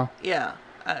Art Thou? Yeah.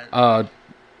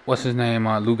 What's his name?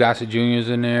 Lou Gossett Jr.'s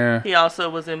in there. He also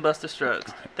was in Buster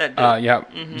Scruggs. That dude.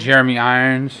 Yep. Jeremy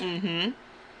Irons.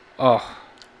 Oh.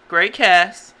 Great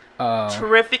cast.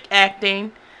 Terrific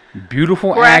acting.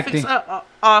 Beautiful Graphics acting. Are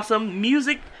awesome.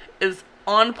 Music is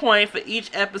on point for each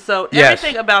episode. Yes.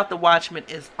 Everything about The Watchmen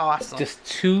is awesome. Just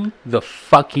to the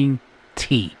fucking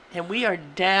T. And we are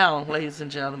down, ladies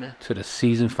and gentlemen. To the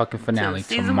season fucking finale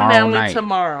tomorrow night.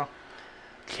 Tomorrow.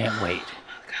 Can't wait.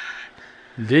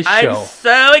 This I'm show.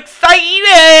 so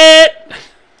excited.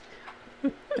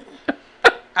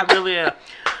 I really am.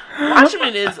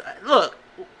 Watchmen is look.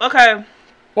 Okay.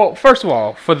 Well, first of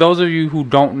all, for those of you who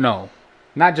don't know,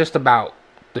 not just about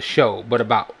the show, but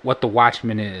about what The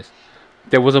Watchmen is,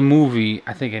 there was a movie,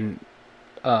 I think in,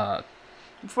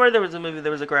 Before there was a movie,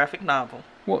 there was a graphic novel.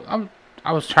 well,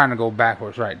 I was trying to go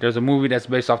backwards, right? There's a movie that's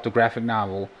based off the graphic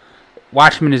novel.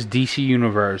 Watchmen is DC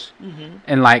Universe. Mm-hmm.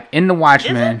 And, like, in The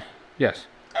Watchmen, Is it? yes.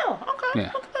 Oh, okay.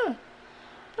 Yeah. Okay.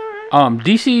 All right.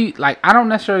 DC, like, I don't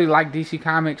necessarily like DC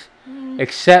Comics,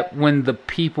 except when the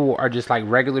people are just, like,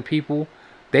 regular people.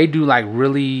 They do, like,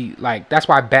 really, like, that's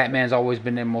why Batman's always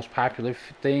been their most popular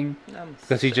thing. I'm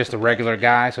Because he's sick just a of regular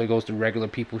guy, so he goes through regular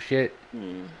people shit.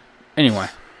 Mm. Anyway,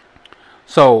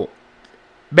 so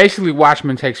basically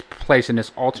Watchmen takes place in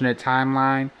this alternate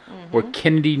timeline where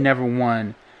Kennedy never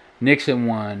won, Nixon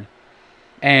won,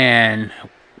 and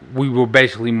we were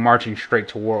basically marching straight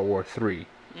to World War III.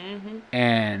 Mm-hmm.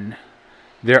 And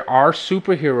there are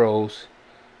superheroes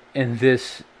in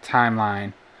this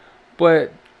timeline,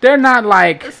 but they're not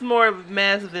like It's more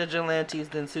mass vigilantes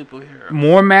than superheroes.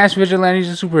 more mass vigilantes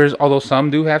and superheroes, although some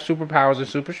do have superpowers and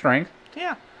super strength,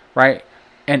 Yeah. right?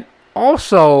 And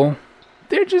also,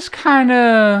 they're just kind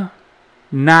of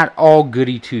not all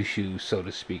goody two-shoes, so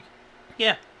to speak.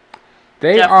 Yeah.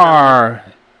 They Definitely. are...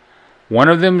 One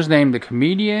of them is named the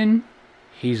Comedian.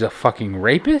 He's a fucking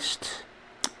rapist.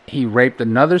 He raped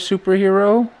another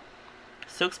superhero,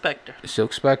 Silk Spectre.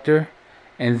 Silk Spectre.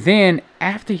 And then,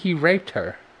 after he raped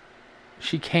her,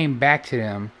 she came back to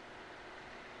him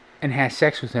and had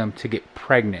sex with him to get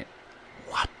pregnant.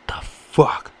 What the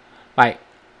fuck? Like,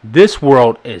 this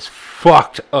world is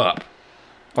fucked up.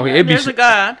 Okay, And there's a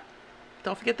god.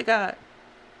 Don't forget the god.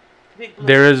 Big Blue.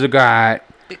 there is a guy,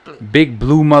 Big Blue. big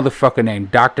blue motherfucker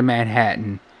named Dr.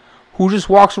 Manhattan, who just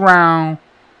walks around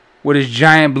with his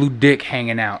giant blue dick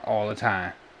hanging out all the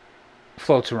time.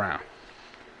 Floats around.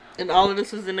 And all of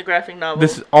this is in the graphic novel.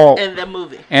 This is all... And the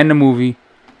movie. And the movie.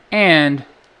 And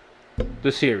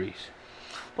the series.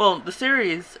 Well, the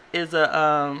series is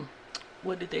a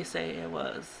what did they say it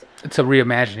was? It's a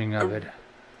reimagining of it.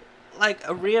 Like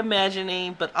a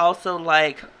reimagining, but also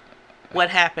like what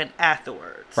happened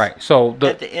afterwards. Right. So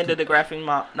At the end of the graphic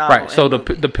novel. right. So and the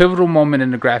movie. the pivotal moment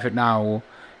in the graphic novel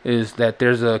is that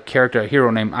there's a character, a hero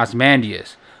named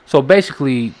Ozymandias. So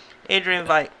basically, Adrian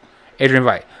Veidt. Adrian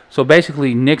Veidt. So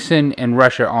basically, Nixon and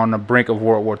Russia are on the brink of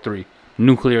World War III,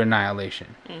 nuclear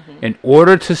annihilation. Mm-hmm. In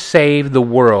order to save the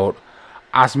world,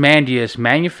 Ozymandias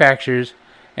manufactures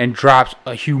and drops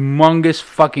a humongous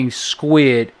fucking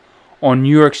squid on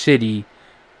New York City,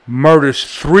 murders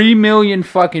 3 million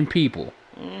fucking people.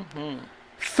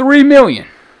 3 million.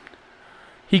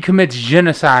 He commits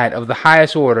genocide of the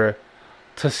highest order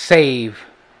to save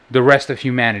the rest of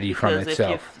humanity from Because if itself.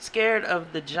 you're scared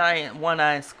of the giant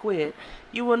one-eyed squid,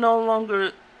 you will no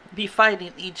longer be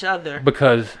fighting each other.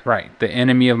 Because, right, the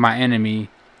enemy of my enemy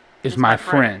is my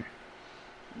friend.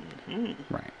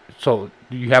 Right. So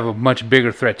you have a much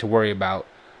bigger threat to worry about.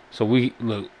 So we,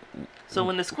 look, So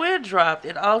when the squid dropped,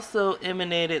 it also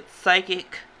emanated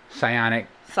psychic, psionic,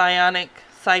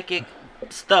 psychic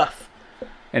stuff.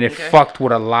 and it Okay. fucked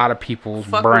with a lot of people's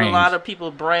Fuck brains. with a lot of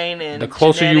people's brain and The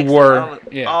closer you genetics were,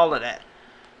 and yeah. all of that.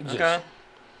 Just- Okay.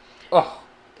 Oh,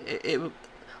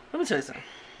 Let me tell you something.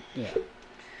 yeah.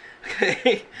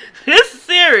 Okay. This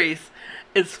series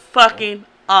is fucking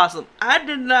awesome. I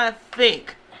did not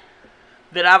think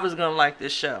that I was gonna like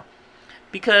this show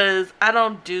because I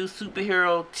don't do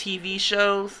superhero TV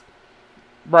shows.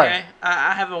 Right. Okay?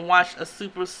 I haven't watched a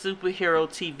superhero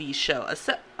TV show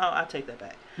except I take that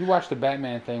back. You watched the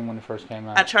Batman thing when it first came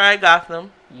out. I tried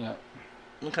Gotham. Yep.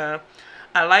 Okay.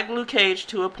 I like Luke Cage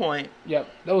to a point. Yep.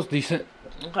 That was decent.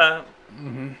 Okay.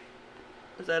 Hmm.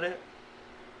 Is that it?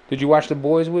 Did you watch The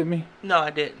Boys with me? No, I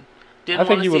didn't. Didn't I think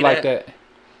wanna you would see like that.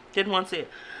 Didn't want to see it.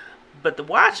 But The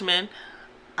Watchmen,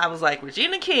 I was like,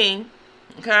 Regina King,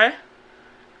 okay?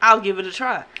 I'll give it a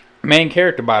try. Main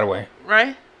character, by the way.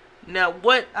 Right? Now,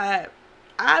 what I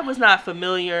was not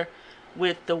familiar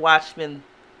with The Watchmen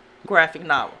graphic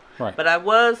novel. Right. But I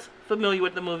was familiar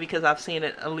with the movie because I've seen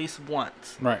it at least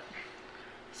once. Right.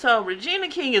 So, Regina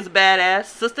King is badass.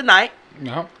 Sister Night.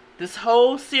 Yep. This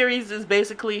whole series is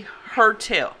basically her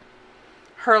tale.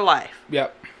 Her life.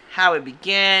 Yep. How it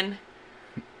began.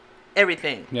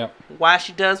 Everything. Yep. Why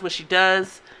she does what she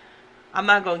does. I'm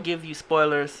not going to give you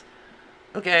spoilers.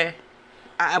 Okay?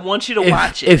 I want you to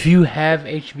watch it. If you have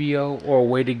HBO or a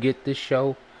way to get this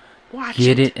show, Watch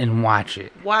get it and watch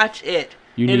it. Watch it.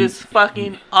 You It need- is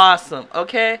fucking awesome.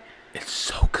 Okay? It's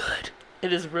so good.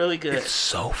 It is really good. It's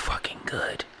so fucking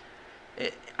good.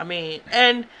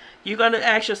 And you're going to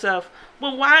ask yourself,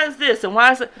 well, why is this and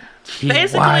why is it?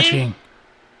 Keep watching.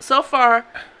 so far,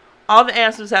 all the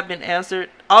answers have been answered.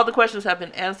 All the questions have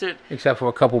been answered. Except for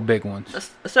a couple big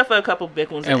ones. Except for a couple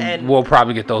big ones. And we'll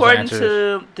probably get those answers.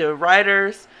 According to the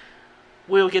writers,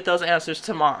 we'll get those answers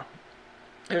tomorrow.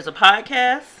 There's a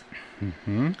podcast.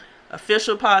 Mm-hmm.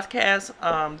 Official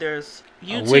podcast. There's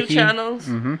YouTube channels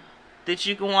that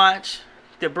you can watch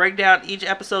that break down each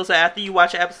episode. So after you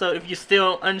watch an episode, if you're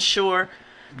still unsure,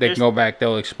 they can go back.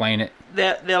 They'll explain it.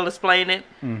 They'll explain it.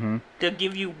 Mm-hmm. They'll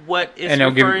give you what it's and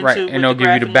referring to. And they'll give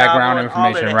you the background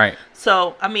information, right?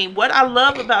 So, I mean, what I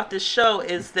love about this show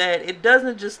is that it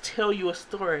doesn't just tell you a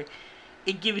story;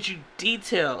 it gives you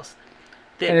details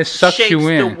that and it sucks shapes you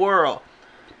in. the world.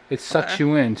 It sucks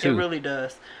you in too. It really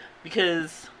does,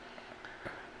 because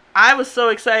I was so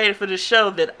excited for this show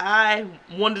that I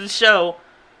wanted the show.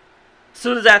 As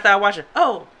soon as after I watch it,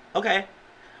 oh, okay.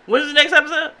 When's the next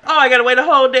episode? Oh, I gotta wait a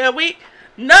whole damn week.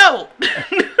 No,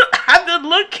 I've been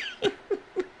looking.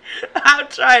 I've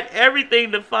tried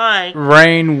everything to find.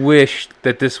 Rain wished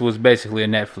that this was basically a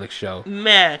Netflix show.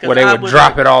 Man, where they would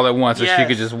drop it all at once, so she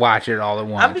could just watch it all at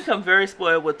once. I've become very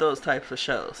spoiled with those types of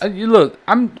shows. Look,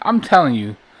 I'm telling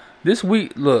you, this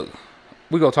week. Look,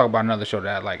 we gonna talk about another show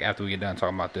that I like after we get done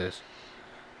talking about this.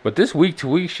 But this week to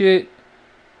week shit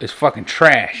is fucking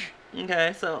trash.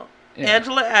 Okay, so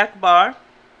Angela Akbar.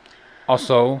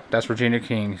 Also, that's Regina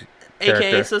King's character.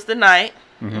 AKA Sister Night.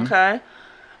 Mm-hmm. Okay.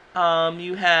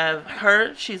 You have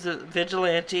her. She's a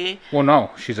vigilante. Well,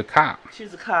 no, she's a cop.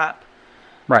 She's a cop.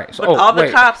 Right. So, but all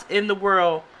the cops in the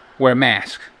world wear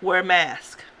masks. Wear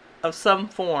masks of some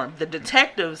form. The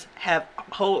detectives have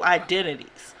whole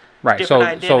identities. Right. So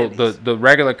the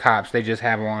regular cops, they just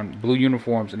have on blue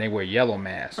uniforms and they wear yellow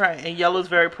masks. Right. And yellow's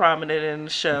very prominent in the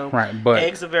show. Right. But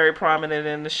eggs are very prominent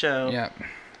in the show. Yeah.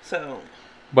 So.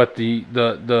 But the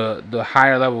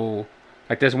higher level,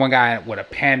 like there's one guy with a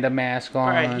panda mask on.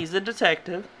 Right, he's a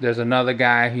detective. There's another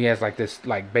guy, he has like this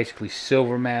like basically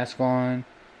silver mask on,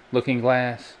 Looking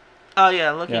Glass. Oh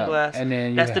yeah, Looking Glass. And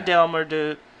then that's the Delmer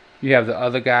dude. You have the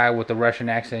other guy with the Russian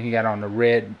accent. He got on the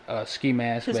red ski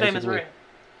mask. His name is Red.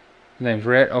 His name's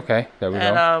Red. Okay, there we go.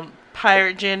 And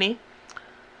Pirate Jenny.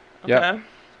 Okay. Yep.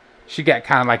 She got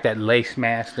kind of like that lace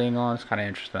mask thing on. It's kind of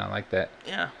interesting. I like that.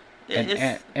 Yeah.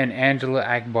 And Angela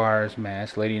Akbar's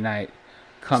mask, Lady Night,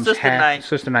 comes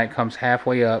Sister Night comes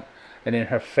halfway up, and then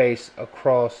her face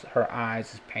across her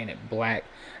eyes is painted black.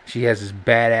 She has this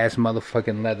badass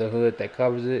motherfucking leather hood that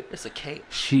covers it. It's a cape.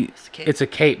 It's a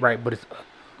cape, right? But it's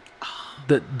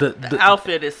the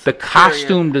outfit is the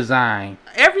costume design.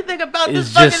 Everything about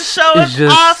this fucking show is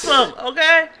awesome.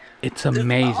 Okay, it's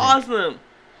amazing. It's awesome.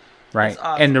 Right, it's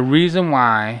awesome. And the reason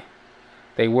why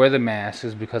they wear the mask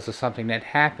is because of something that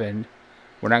happened.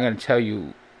 We're not going to tell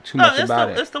you too much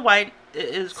about it. It's the white.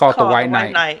 It's called the White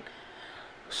Night.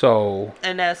 So.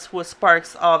 And that's what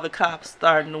sparks all the cops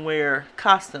starting to wear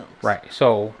costumes. Right.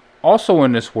 So also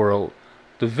in this world,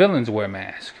 the villains wear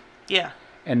masks. Yeah.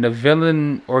 And the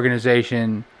villain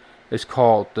organization is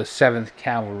called the 7th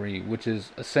Cavalry, which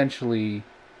is essentially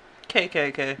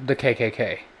KKK. The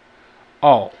KKK.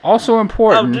 Oh, also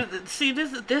important. Oh, see,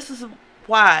 this is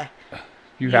why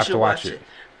you have to watch it.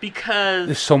 Because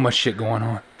there's so much shit going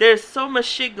on. There's so much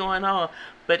shit going on,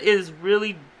 but it is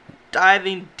really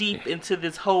diving deep into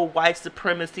this whole white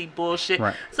supremacy bullshit.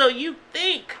 Right. So you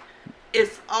think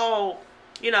it's all,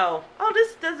 oh,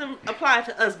 this doesn't apply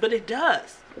to us, but it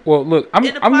does. Well, look,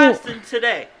 it applies to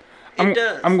today. It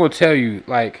does. I'm gonna tell you,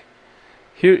 like,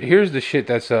 here's the shit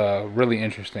that's really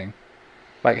interesting.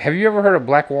 Like, have you ever heard of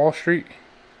Black Wall Street?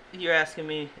 You're asking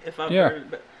me if I've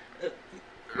heard, but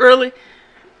really,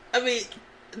 I mean.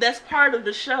 That's part of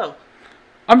the show.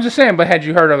 I'm just saying, but had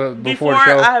you heard of it before the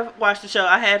show? Before I watched the show,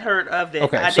 I had heard of it.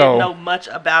 Okay, I didn't know much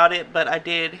about it, but I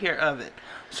did hear of it.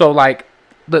 So, like,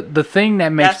 the thing that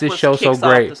makes this show so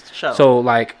great. So,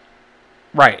 like,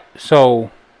 right.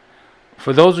 So,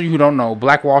 for those of you who don't know,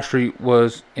 Black Wall Street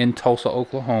was in Tulsa,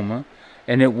 Oklahoma,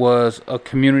 and it was a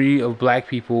community of black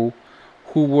people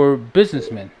who were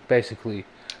businessmen, basically.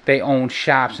 They owned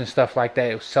shops and stuff like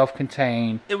that. It was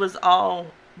self-contained. It was all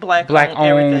black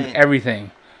owned everything.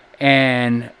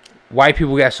 And white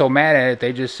people got so mad at it,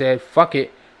 they just said, fuck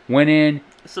it. Went in,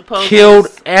 killed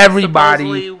everybody.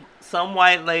 Supposedly some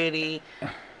white lady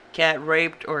got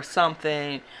raped or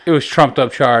something. It was trumped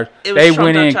up charge. They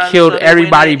went in, killed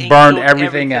everybody, burned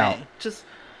everything out. Just,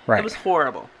 right. It was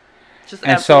horrible. Just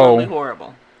absolutely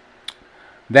horrible.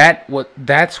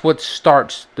 That's what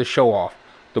starts the show off.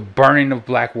 The burning of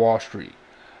Black Wall Street.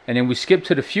 And then we skip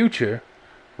to the future.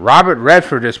 Robert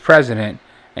Redford is president,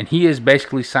 and he has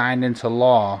basically signed into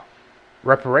law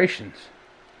reparations.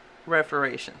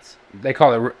 Reparations. They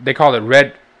call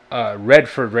it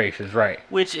Redford races, right?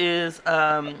 which is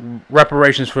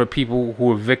Reparations for people who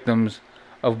were victims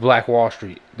of Black Wall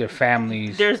Street, their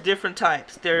families. there's different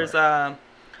types. There's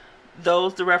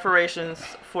the reparations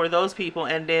for those people,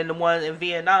 and then the one in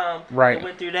Vietnam Right. that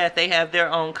went through that, they have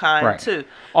their own kind Right. too.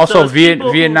 Also, So it's people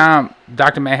who- Vietnam,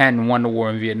 Dr. Manhattan won the war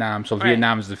in Vietnam, so Right.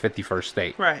 Vietnam is the 51st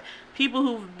state. Right. People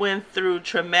who went through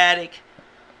traumatic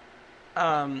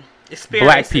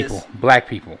experiences. Black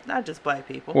people. Not just black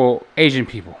people. Well, Asian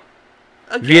people.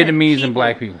 Again, Vietnamese and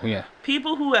black people, yeah.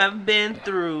 People who have been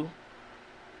through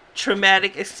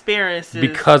traumatic experiences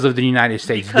Because of the United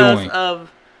States because doing.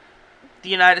 of the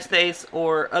United States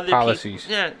or other Policies.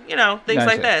 people. Yeah, you know, things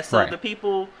United like that. States, So right. the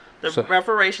people, So-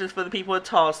 reparations for the people in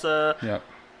Tulsa, Yep.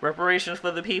 reparations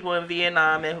for the people in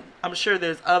Vietnam, and I'm sure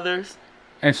there's others.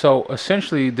 And so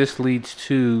essentially this leads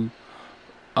to,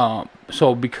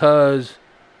 so because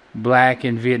black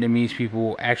and Vietnamese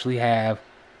people actually have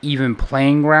even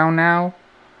playing ground now,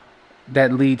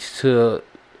 that leads to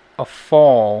a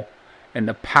fall in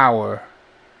the power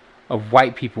of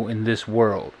white people in this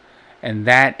world. And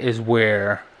that is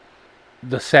where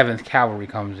the 7th Cavalry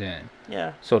comes in.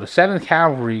 Yeah. So the 7th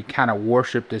Cavalry kind of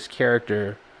worship this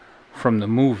character from the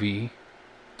movie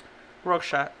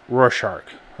Rorschach.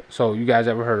 So you guys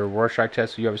ever heard of Rorschach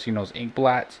test? You ever seen those ink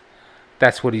blots?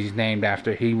 That's what he's named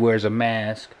after. He wears a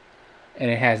mask,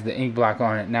 and it has the ink block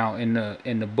on it. Now in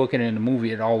the book and in the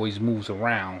movie, it always moves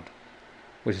around,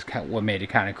 which is kind of what made it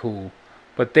kind of cool.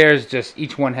 But there's just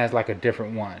each one has like a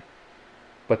different one,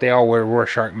 but they all wear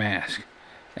Rorschach mask,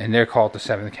 and they're called the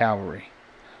 7th Cavalry.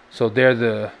 So they're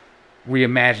the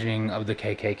reimagining of the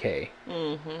KKK.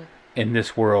 Mm-hmm. In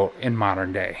this world in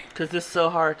modern day. Because it's so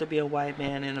hard to be a white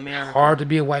man in America. Hard to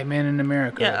be a white man in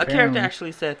America. Yeah, apparently. a character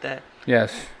actually said that.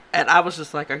 Yes. And I was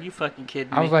just like, are you fucking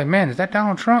kidding me? I was like, man, is that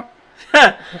Donald Trump?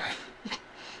 Like,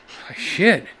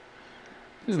 shit.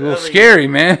 This is a little Telling scary,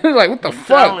 man. Like, what the I'm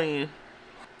fuck? telling you.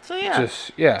 So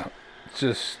yeah.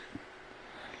 Just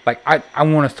like I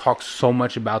want to talk so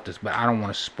much about this, but I don't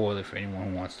want to spoil it for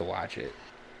anyone who wants to watch it.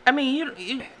 I mean,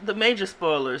 you the major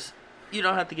spoilers. You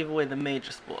don't have to give away the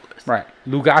major spoilers. Right.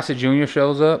 Lou Gossett Jr.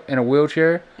 shows up in a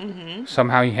wheelchair. Mm-hmm.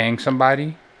 Somehow he hangs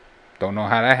somebody. Don't know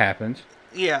how that happens.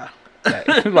 Yeah.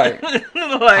 Like,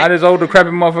 how this old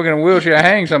decrepit motherfucker in a wheelchair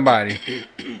hang somebody?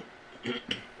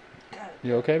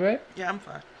 You okay, babe? Yeah, I'm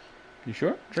fine. You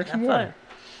sure? Drink some I'm water.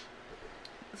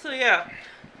 fine. So yeah,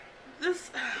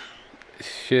 this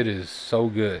Shit is so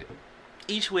good.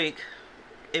 each week,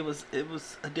 it was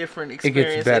a different gets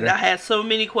experience, better. and I had so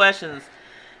many questions,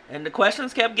 and the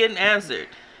questions kept getting answered.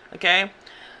 Okay,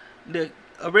 the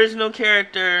original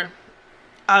character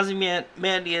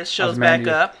Ozymandias shows back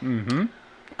up. Mm-hmm.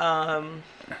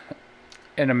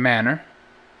 In a manner.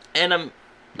 And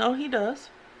no, he does.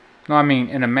 No, I mean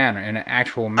in a manner, in an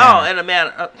actual Oh, manner. in a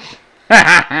manner.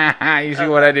 You see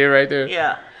what I did right there?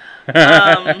 Yeah.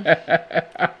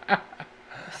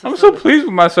 I'm so pleased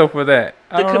with myself for that.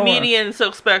 The comedian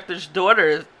Silk Spectre's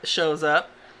daughter shows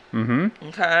up. Mm-hmm.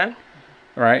 Okay.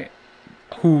 Right.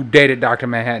 Who dated Dr.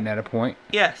 Manhattan at a point.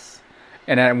 Yes.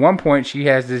 And at one point, she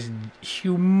has this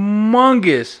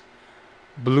humongous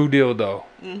blue dildo.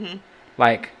 Mm-hmm.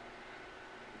 Like,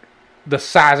 the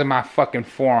size of my fucking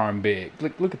forearm big.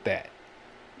 Look at that.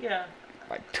 Yeah.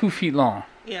 Like 2 feet long.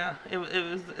 Yeah. It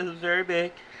was very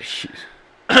big. Jeez.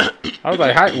 I was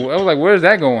like, where's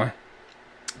that going?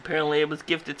 Apparently, it was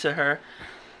gifted to her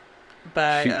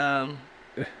by the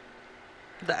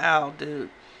owl dude.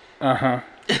 Uh-huh.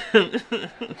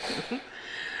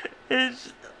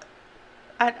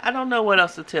 I don't know what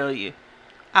else to tell you.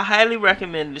 I highly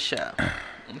recommend the show.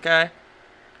 Okay?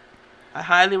 I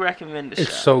highly recommend the show.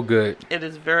 It's so good. It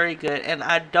is very good, and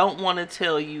I don't want to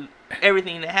tell you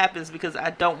everything that happens because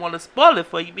I don't want to spoil it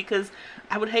for you, because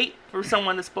I would hate for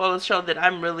someone to spoil a show that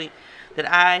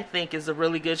I think is a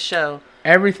really good show.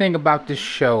 Everything about this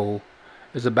show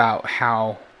is about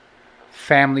how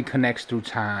family connects through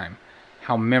time,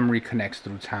 how memory connects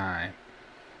through time,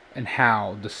 and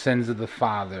how the sins of the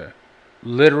father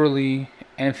literally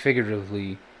and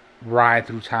figuratively ride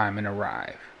through time and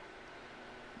arrive.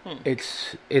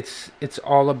 It's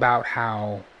all about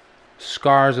how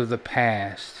scars of the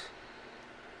past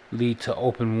lead to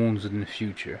open wounds in the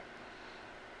future.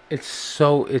 It's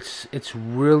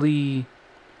really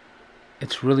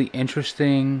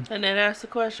interesting. And then ask the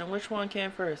question, which one came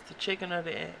first, the chicken or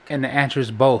the egg? And the answer is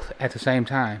both at the same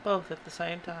time. Both at the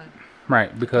same time.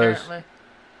 Right, because Apparently.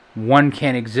 one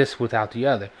can't exist without the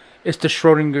other. It's the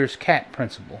Schrodinger's cat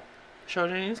principle.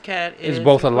 Schrodinger's cat is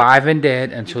both alive and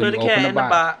dead until you put a open cat the in the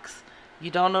box. box. You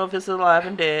don't know if it's alive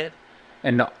and dead.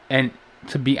 And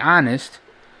to be honest,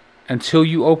 until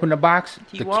you open the box,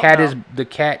 You the won't cat know. is the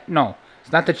cat. No,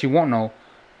 it's not that you won't know.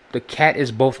 The cat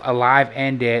is both alive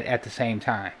and dead at the same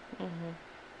time.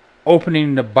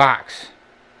 Opening the box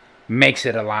makes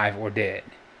it alive or dead.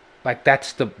 Like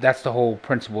that's the whole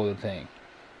principle of the thing.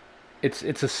 It's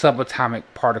a subatomic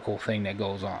particle thing that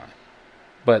goes on.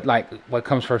 But like, what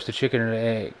comes first, the chicken or the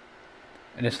egg?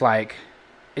 And it's like,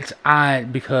 it's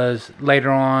odd because later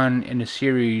on in the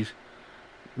series,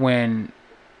 when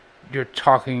you're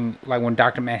talking, like when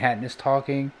Dr. Manhattan is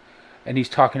talking, and he's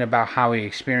talking about how he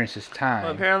experiences time.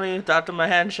 Well, apparently, Dr.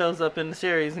 Manhattan shows up in the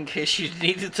series in case you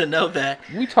needed to know that.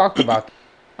 We talked about,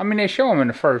 I mean, they show him in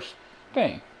the first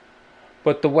thing.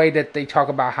 But the way that they talk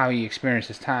about how he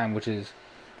experiences time, which is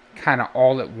kind of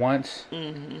all at once.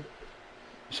 Mm-hmm.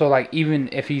 So, like, even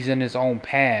if he's in his own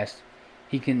past,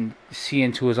 he can see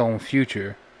into his own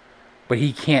future. But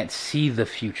he can't see the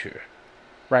future.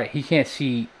 Right? He can't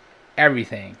see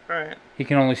everything. Right. He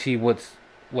can only see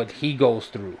what he goes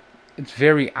through. It's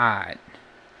very odd.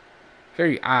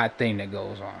 Very odd thing that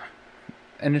goes on.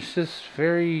 And it's just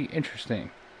very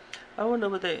interesting. I wonder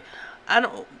what they...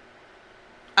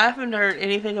 I haven't heard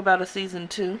anything about a season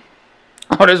 2.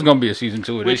 Oh, there's going to be a season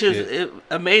 2 of which this is shit. It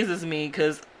amazes me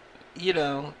because, you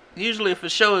know, usually if a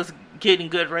show is getting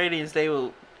good ratings, they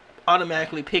will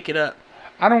automatically pick it up.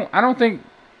 I don't think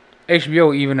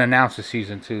HBO even announces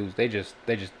season 2s. They just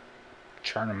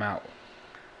churn them out.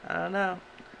 I don't know.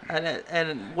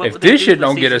 And what If would they this do shit for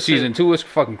don't get a season season 2, it's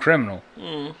fucking criminal.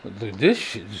 Mm. But this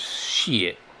shit is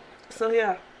shit. So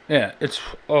yeah, Yeah, it's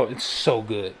so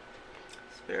good.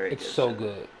 it's very. It's good so show.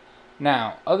 good.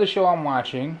 Now, other show I'm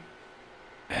watching,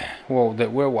 well,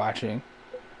 that we're watching,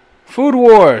 Food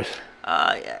Wars.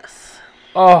 Ah yes.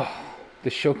 Oh, the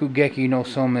Shokugeki no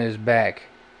Soma is back,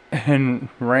 and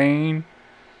Rain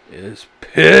is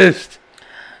pissed.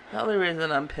 The only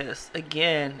reason I'm pissed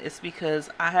again is because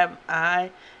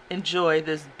I enjoy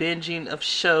this binging of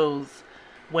shows.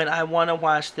 When I want to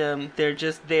watch them, they're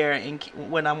just there, and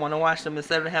when I want to watch them,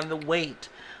 instead of having to wait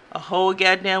a whole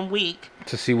goddamn week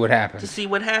To see what happens. to see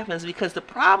what happens. Because the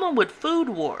problem with Food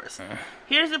Wars,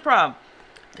 here's the problem: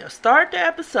 they'll start the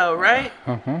episode, right,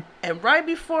 and right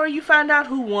before you find out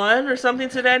who won or something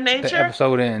to that nature, The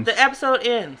episode ends. the episode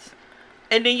ends,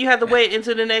 and then you have to wait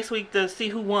until the next week to see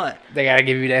who won. They gotta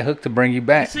give you that hook to bring you You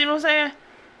back. see what I'm saying?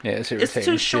 Yeah, it's It's irritating.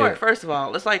 too as short. shit. First of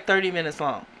all, it's like 30 minutes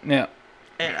long, Yeah.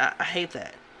 and I hate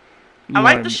that. You I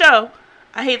like wanna- the show.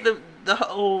 I hate the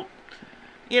whole,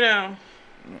 you know.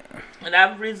 And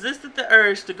I've resisted the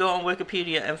urge to go on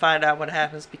Wikipedia and find out what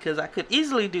happens because I could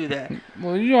easily do that.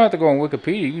 Well, you don't have to go on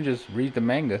Wikipedia. You can just read the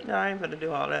manga. No, I ain't gonna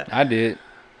do all that. I did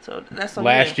So that's on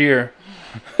last me. year.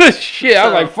 Shit, I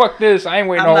was So, like, fuck this. I ain't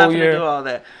waiting I'm a not whole gonna year. do all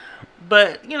that.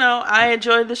 But you know, I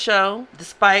enjoyed the show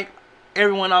despite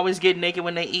everyone always getting naked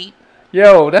when they eat.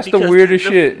 Yo, that's the Because weirdest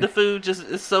shit. The food just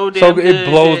is so damn So good. it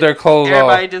blows that their clothes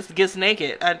Everybody off. just gets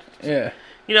naked. Yeah.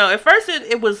 You know, at first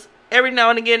it was every now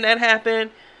and again that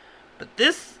happened, but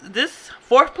this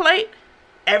fourth plate,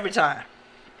 every time,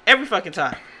 every fucking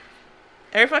time.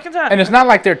 And it's not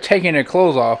like they're taking their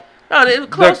clothes off. No, the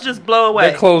clothes just blow away.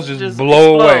 Their clothes just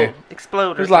blow away.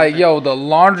 Explode. or It's like, something. yo, the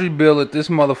laundry bill at this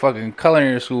motherfucking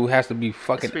culinary school has to be It's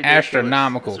fucking ridiculous.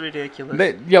 astronomical. It's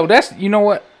ridiculous. Yo, that's, you know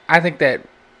what? I think that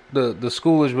the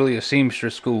school is really a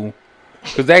seamstress school.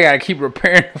 Because they got to keep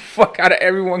repairing the fuck out of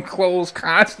everyone's clothes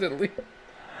constantly.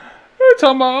 They're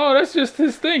talking about, oh, that's just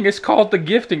his thing. It's called the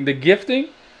gifting. The gifting?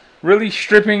 Really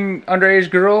stripping underage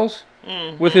girls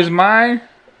with his mind?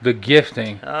 The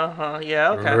gifting.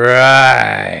 Yeah. Okay.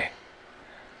 Right.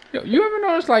 Yo, you ever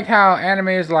notice like how anime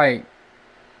is like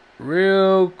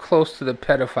real close to the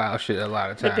pedophile shit a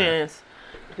lot of times?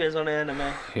 Depends on the anime.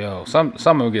 Yo, some of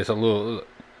them gets a little.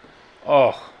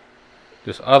 Oh,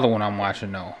 this other one I'm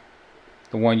watching though,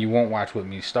 the one you won't watch with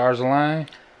me, Stars Align.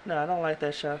 No, I don't like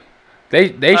that show. They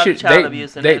lot should of child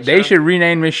abuse in that they show. should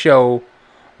rename this show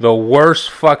the worst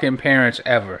fucking parents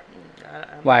ever.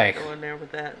 I'm Like- not going there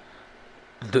with that.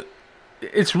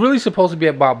 It's really supposed to be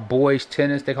about boys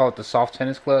tennis. They call it the soft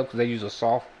tennis club because they use a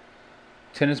soft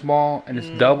tennis ball and it's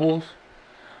doubles.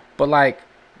 But like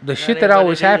the shit ain't that what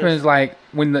always it happens, is. like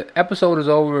when the episode is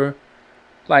over,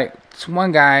 like this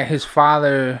one guy, his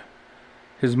mother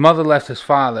left his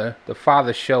father. The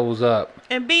father shows up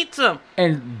And beats them.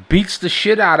 and beats the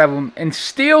shit out of him and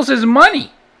steals his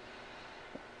money.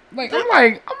 Like I'm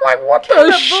like, what the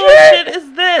What shit? bullshit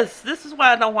is this? This is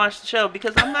why I don't watch the show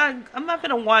because I'm not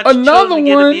gonna watch children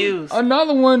get abused.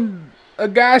 Another one, a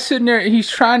guy sitting there, he's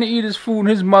trying to eat his food, and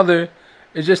his mother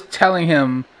is just telling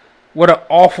him what an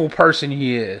awful person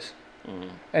he is,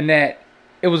 and that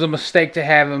it was a mistake to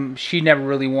have him. She never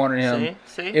really wanted him.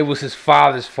 See? It was his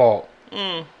father's fault.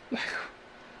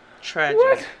 Tragic.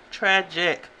 What?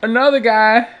 Tragic. Another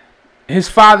guy, his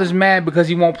father's mad because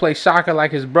he won't play soccer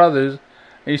like his brothers.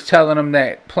 And he's telling him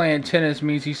that playing tennis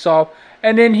means he's soft.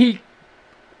 And then he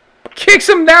kicks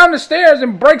him down the stairs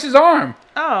and breaks his arm.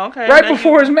 Oh, okay. Right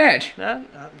before his match.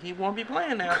 He won't be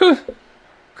playing now.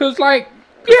 Cause like,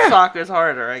 yeah. Soccer's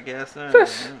harder, I guess.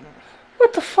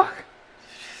 What the fuck?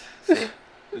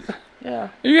 Yeah.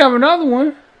 You have another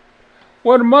one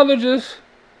where the mother just,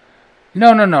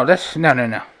 no, that's, no,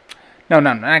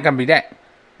 not gonna be that.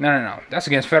 No, that's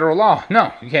against federal law.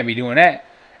 No, you can't be doing that.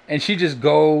 And she just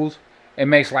goes and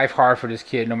makes life hard for this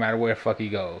kid no matter where the fuck he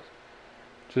goes.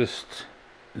 Just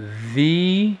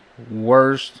the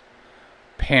worst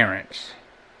parents.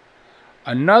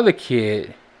 Another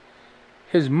kid,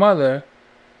 his mother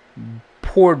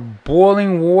poured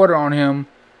boiling water on him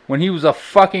when he was a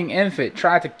fucking infant,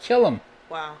 tried to kill him.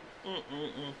 Wow.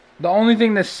 The only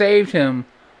thing that saved him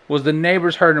was the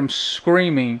neighbors heard him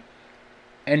screaming,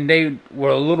 and they were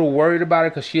a little worried about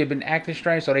it because she had been acting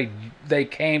strange, so they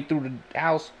came through the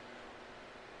house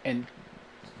and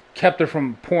kept her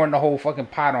from pouring the whole fucking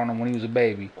pot on him when he was a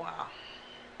baby. Wow.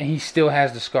 And he still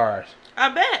has the scars. I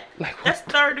bet. That's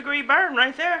 3rd degree burn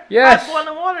right there. Yes.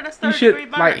 Boiling water, that's 3rd degree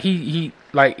burn.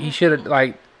 He should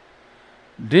have,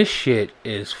 this shit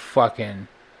is fucking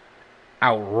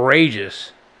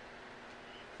outrageous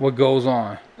what goes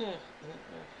on.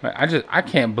 I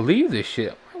can't believe this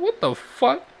shit. What the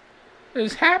fuck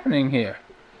is happening here?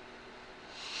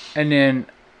 And then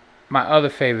my other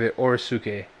favorite,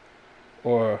 Orisuke,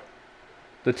 or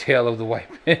The Tale of the White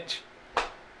Bitch.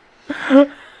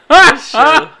 This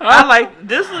show.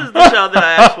 This is the show that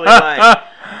I actually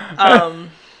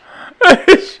like.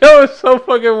 This show is so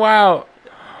fucking wild.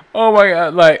 Oh my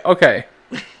god, okay.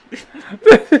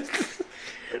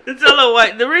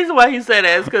 The reason why he said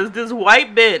that is because this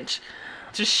white bench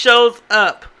just shows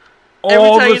up every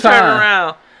All time the you turn time.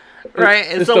 around. Right?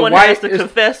 And someone has to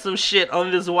confess some shit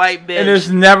on this white bench. And it's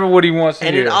never what he wants to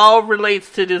hear. And it all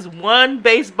relates to this one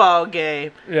baseball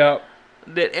game. Yep.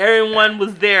 That everyone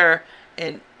was there,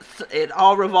 and it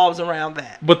all revolves around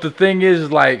that. But the thing is,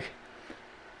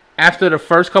 after the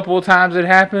first couple of times it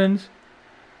happens,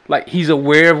 he's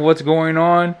aware of what's going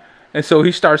on, and so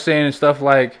he starts saying stuff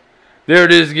like, there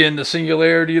it is again, the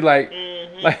singularity,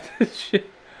 this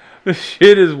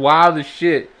shit is wild as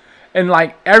shit. And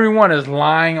everyone is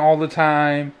lying all the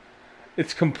time.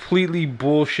 It's completely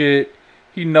bullshit.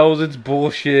 He knows it's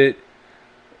bullshit.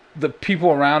 The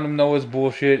people around him know it's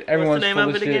bullshit. Everyone's full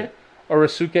of shit. Again?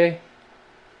 Orisuke.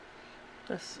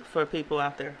 That's for people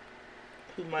out there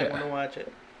who might want to watch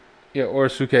it. Yeah,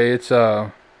 Orisuke.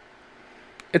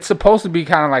 It's supposed to be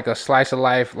kind of like a slice of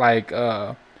life,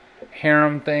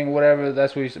 harem thing, whatever.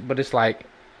 That's what. But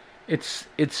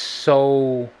it's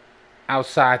so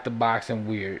outside the box and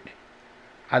weird.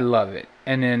 I love it.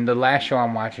 And then the last show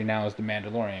I'm watching now is The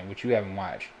Mandalorian, which you haven't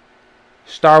watched.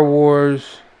 Star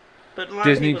Wars. But a lot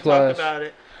Disney of people Plus. talk about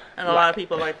it, and a lot of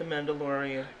people like The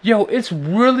Mandalorian. Yo, it's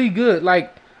really good.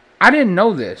 I didn't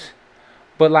know this,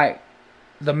 but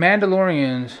the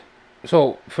Mandalorians.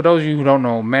 So for those of you who don't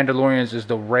know, Mandalorians is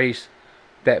the race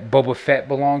that Boba Fett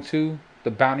belonged to,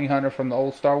 the bounty hunter from the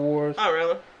old Star Wars. Oh,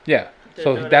 really? Yeah.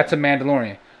 So that's a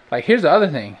Mandalorian. Here's the other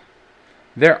thing.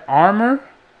 Their armor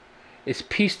is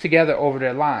pieced together over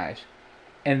their lives.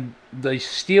 And the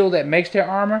steel that makes their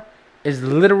armor is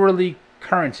literally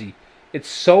currency. It's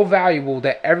so valuable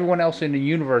that everyone else in the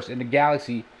universe, in the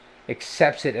galaxy,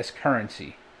 accepts it as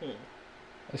currency.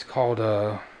 It's called,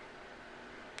 I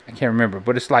can't remember,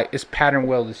 but it's pattern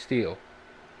welded steel.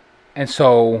 And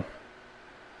so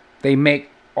they make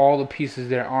all the pieces of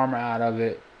their armor out of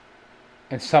it,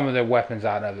 and some of their weapons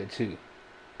out of it too.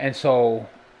 And so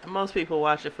most people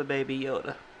watch it for Baby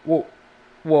Yoda.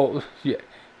 Well, yeah,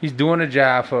 he's doing a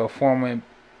job for a former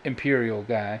Imperial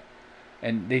guy,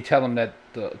 and they tell him that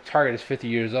the target is 50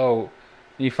 years old.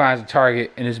 And he finds the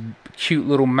target in his cute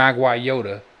little Magua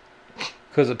Yoda,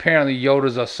 because apparently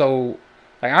Yodas are so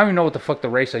I don't even know what the fuck the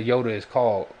race of Yoda is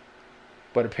called,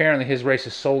 but apparently his race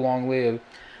is so long lived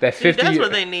that 50. That's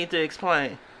what they need to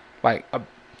explain.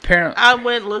 Apparently, I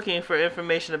went looking for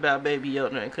information about Baby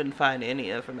Yoda and couldn't find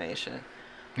any information.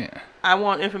 Yeah. I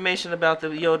want information about the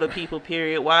Yoda people,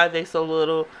 period. Why are they so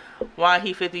little? Why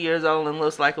he 50 years old and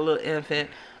looks like a little infant?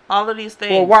 All of these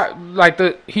things. Well, why?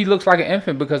 He looks like an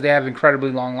infant because they have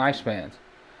incredibly long lifespans.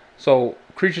 So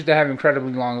creatures that have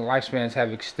incredibly long lifespans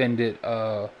have extended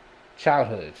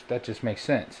childhoods. That just makes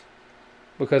sense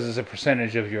because it's a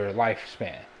percentage of your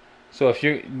lifespan. So if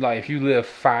you live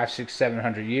 500, 600,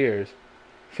 700 years,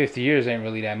 50 years ain't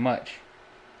really that much.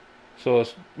 So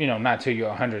it's, not till you're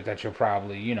 100 that you're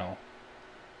probably,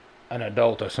 an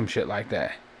adult or some shit like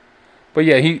that. But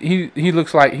yeah, he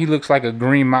looks like a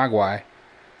green Mogwai.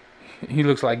 He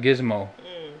looks like Gizmo.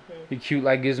 He cute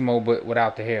like Gizmo, but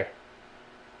without the hair.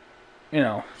 You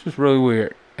know, it's just really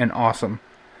weird and awesome.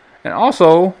 And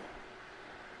also,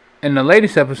 in the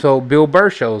latest episode, Bill Burr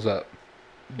shows up.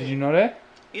 Did you know that?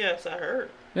 Yes, I heard.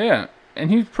 Yeah, and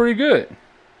he's pretty good.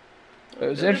 It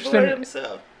was interesting.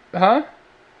 Himself. Huh?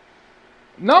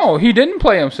 No, he didn't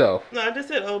play himself. No, I just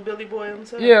said old Billy Boy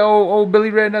himself. Yeah, old Billy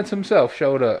Red Nuts himself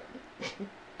showed up.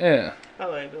 Yeah. I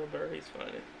like Bill Burr. He's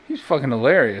funny. He's fucking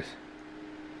hilarious.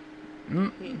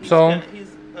 He's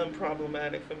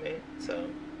unproblematic for me, so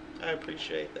I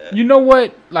appreciate that. You know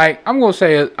what? Like, I'm gonna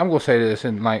say this,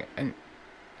 and like, and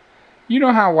you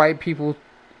know how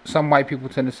some white people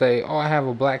tend to say, "Oh, I have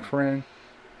a black friend."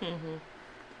 Mm-hmm.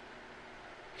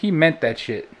 He meant that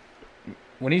shit.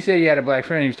 When he said he had a black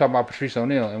friend, he was talking about Patrice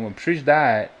O'Neal. And when Patrice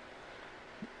died,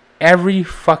 every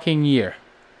fucking year,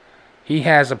 he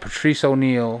has a Patrice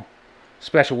O'Neal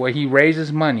special where he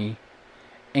raises money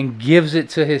and gives it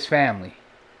to his family.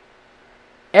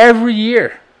 Every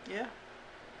year. Yeah.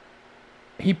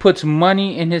 He puts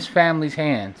money in his family's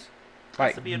hands.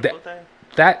 That's a beautiful thing.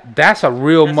 That's a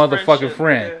real motherfucking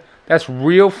friend. Yeah. That's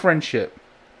real friendship.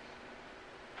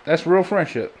 That's real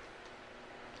friendship.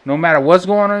 No matter what's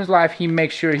going on in his life, he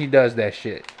makes sure he does that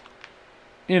shit.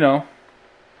 You know.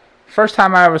 First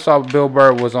time I ever saw Bill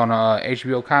Burr was on a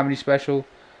HBO comedy special.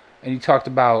 And he talked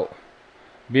about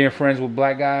being friends with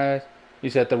black guys. He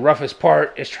said the roughest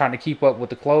part is trying to keep up with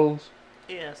the clothes.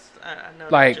 Yes, I know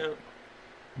like, the joke.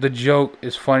 The joke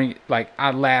is funny. Like,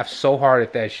 I laughed so hard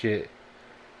at that shit.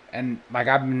 And like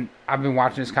I've been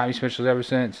watching this comedy special ever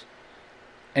since.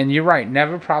 And you're right,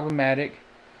 never problematic.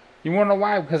 You wanna know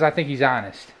why? Because I think he's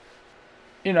honest.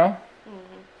 You know?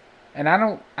 Mm-hmm. And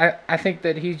I think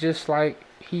that he just like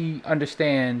he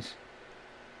understands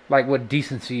like what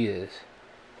decency is.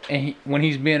 And when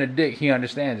he's being a dick, he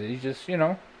understands it. He's just, you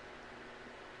know.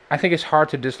 I think it's hard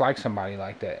to dislike somebody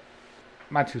like that.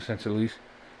 My 2 cents at least.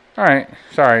 Alright,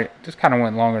 sorry. Just kinda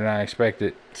went longer than I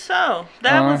expected. So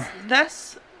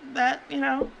that's you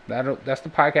know. That's the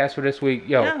podcast for this week.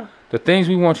 Yo, yeah. The things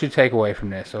we want you to take away from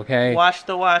this, okay? Watch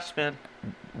The Watchmen.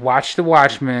 Watch The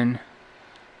Watchmen.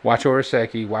 Watch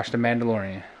Oroseki. Watch The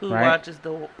Mandalorian. Who right? watches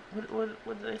the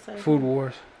what did they say? Food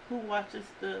Wars. Who watches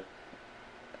the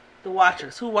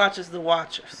Watchers? Who watches The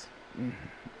Watchers? Mm-hmm.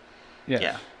 Yes.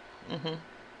 Yeah. Mhm.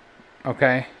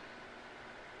 Okay.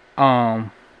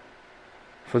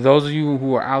 For those of you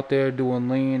who are out there doing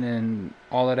lean and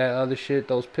all of that other shit,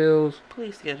 those pills,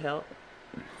 please get help.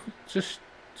 Just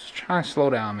try and slow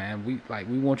down, man. We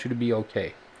want you to be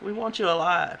okay. We want you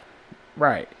alive.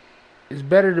 Right. It's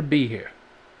better to be here.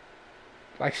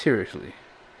 Like, seriously.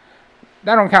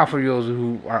 That don't count for those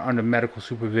who are under medical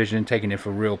supervision, taking it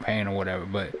for real pain or whatever.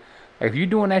 But like, if you're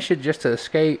doing that shit just to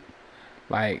escape,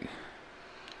 like,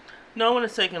 no one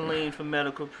is taking lean for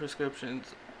medical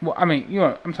prescriptions. Well, I mean, you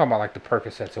know, I'm talking about like the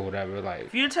Percocets or whatever. Like,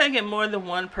 if you're taking more than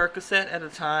one Percocet at a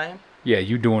time, yeah,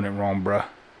 you doing it wrong, bruh.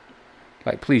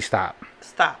 Like, please stop.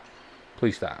 Stop.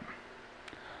 Please stop.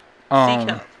 Seek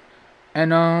help.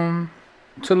 And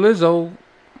to Lizzo,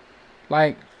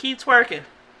 like, keep twerking,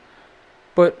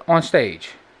 but on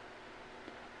stage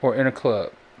or in a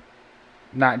club,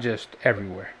 not just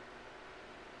everywhere.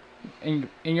 In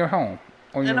your home,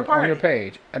 on your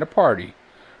page, at a party,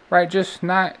 right? Just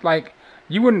not like.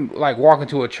 You wouldn't like walk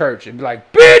into a church and be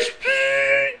like, bitch,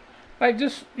 like,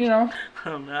 just, you know.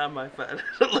 Oh no, I might find it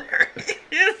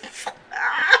hilarious.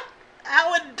 I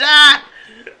would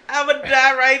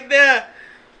die right there.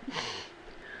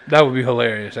 That would be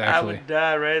hilarious, actually. I would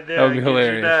die right there. That would be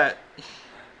hilarious.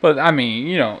 But I mean,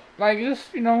 you know, like,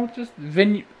 just, you know, just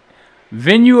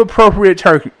venue appropriate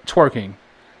twerking,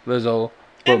 Lizzo.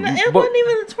 And it wasn't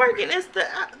even the twerking. It's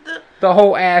the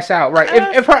whole ass out,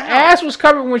 right? If her ass was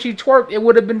covered when she twerked, it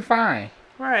would have been fine.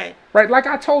 Right. Right. Like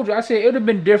I told you, I said it would have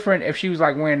been different if she was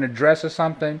like wearing a dress or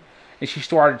something, and she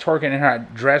started twerking and her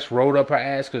dress rolled up her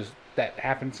ass, because that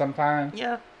happens sometimes.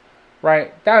 Yeah.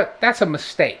 Right. That's a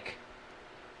mistake.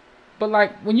 But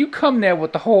like when you come there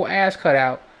with the whole ass cut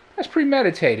out, that's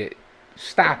premeditated.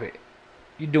 Stop it.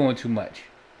 You're doing too much.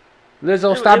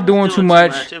 Lizzo, stop doing too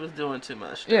much. It was doing too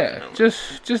much. Yeah,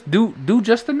 just do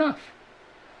just enough.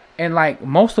 And like,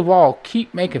 most of all,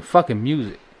 keep making fucking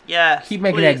music. Yeah. Keep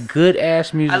making that good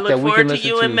ass music that we can listen to. I look forward to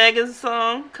you and Megan's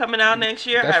song coming out next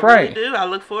year. That's right. I really do. I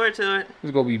look forward to it.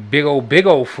 It's gonna be big old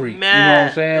freak. Man, you know what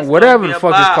I'm saying? Whatever the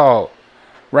fuck it's called.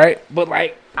 Right? But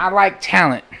like, I like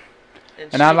talent.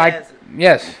 And I like,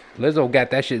 yes, Lizzo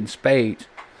got that shit in spades.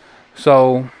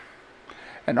 So,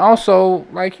 and also,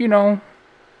 like, you know,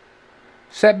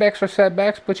 Setbacks are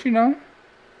setbacks, but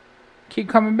keep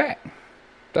coming back.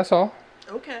 That's all.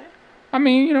 Okay. I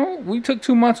mean, we took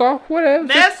 2 months off. Whatever.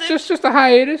 That's just a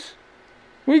hiatus.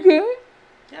 We good.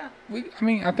 Yeah.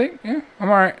 I think, yeah. I'm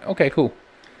alright. Okay, cool.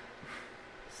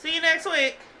 See you next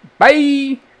week.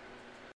 Bye.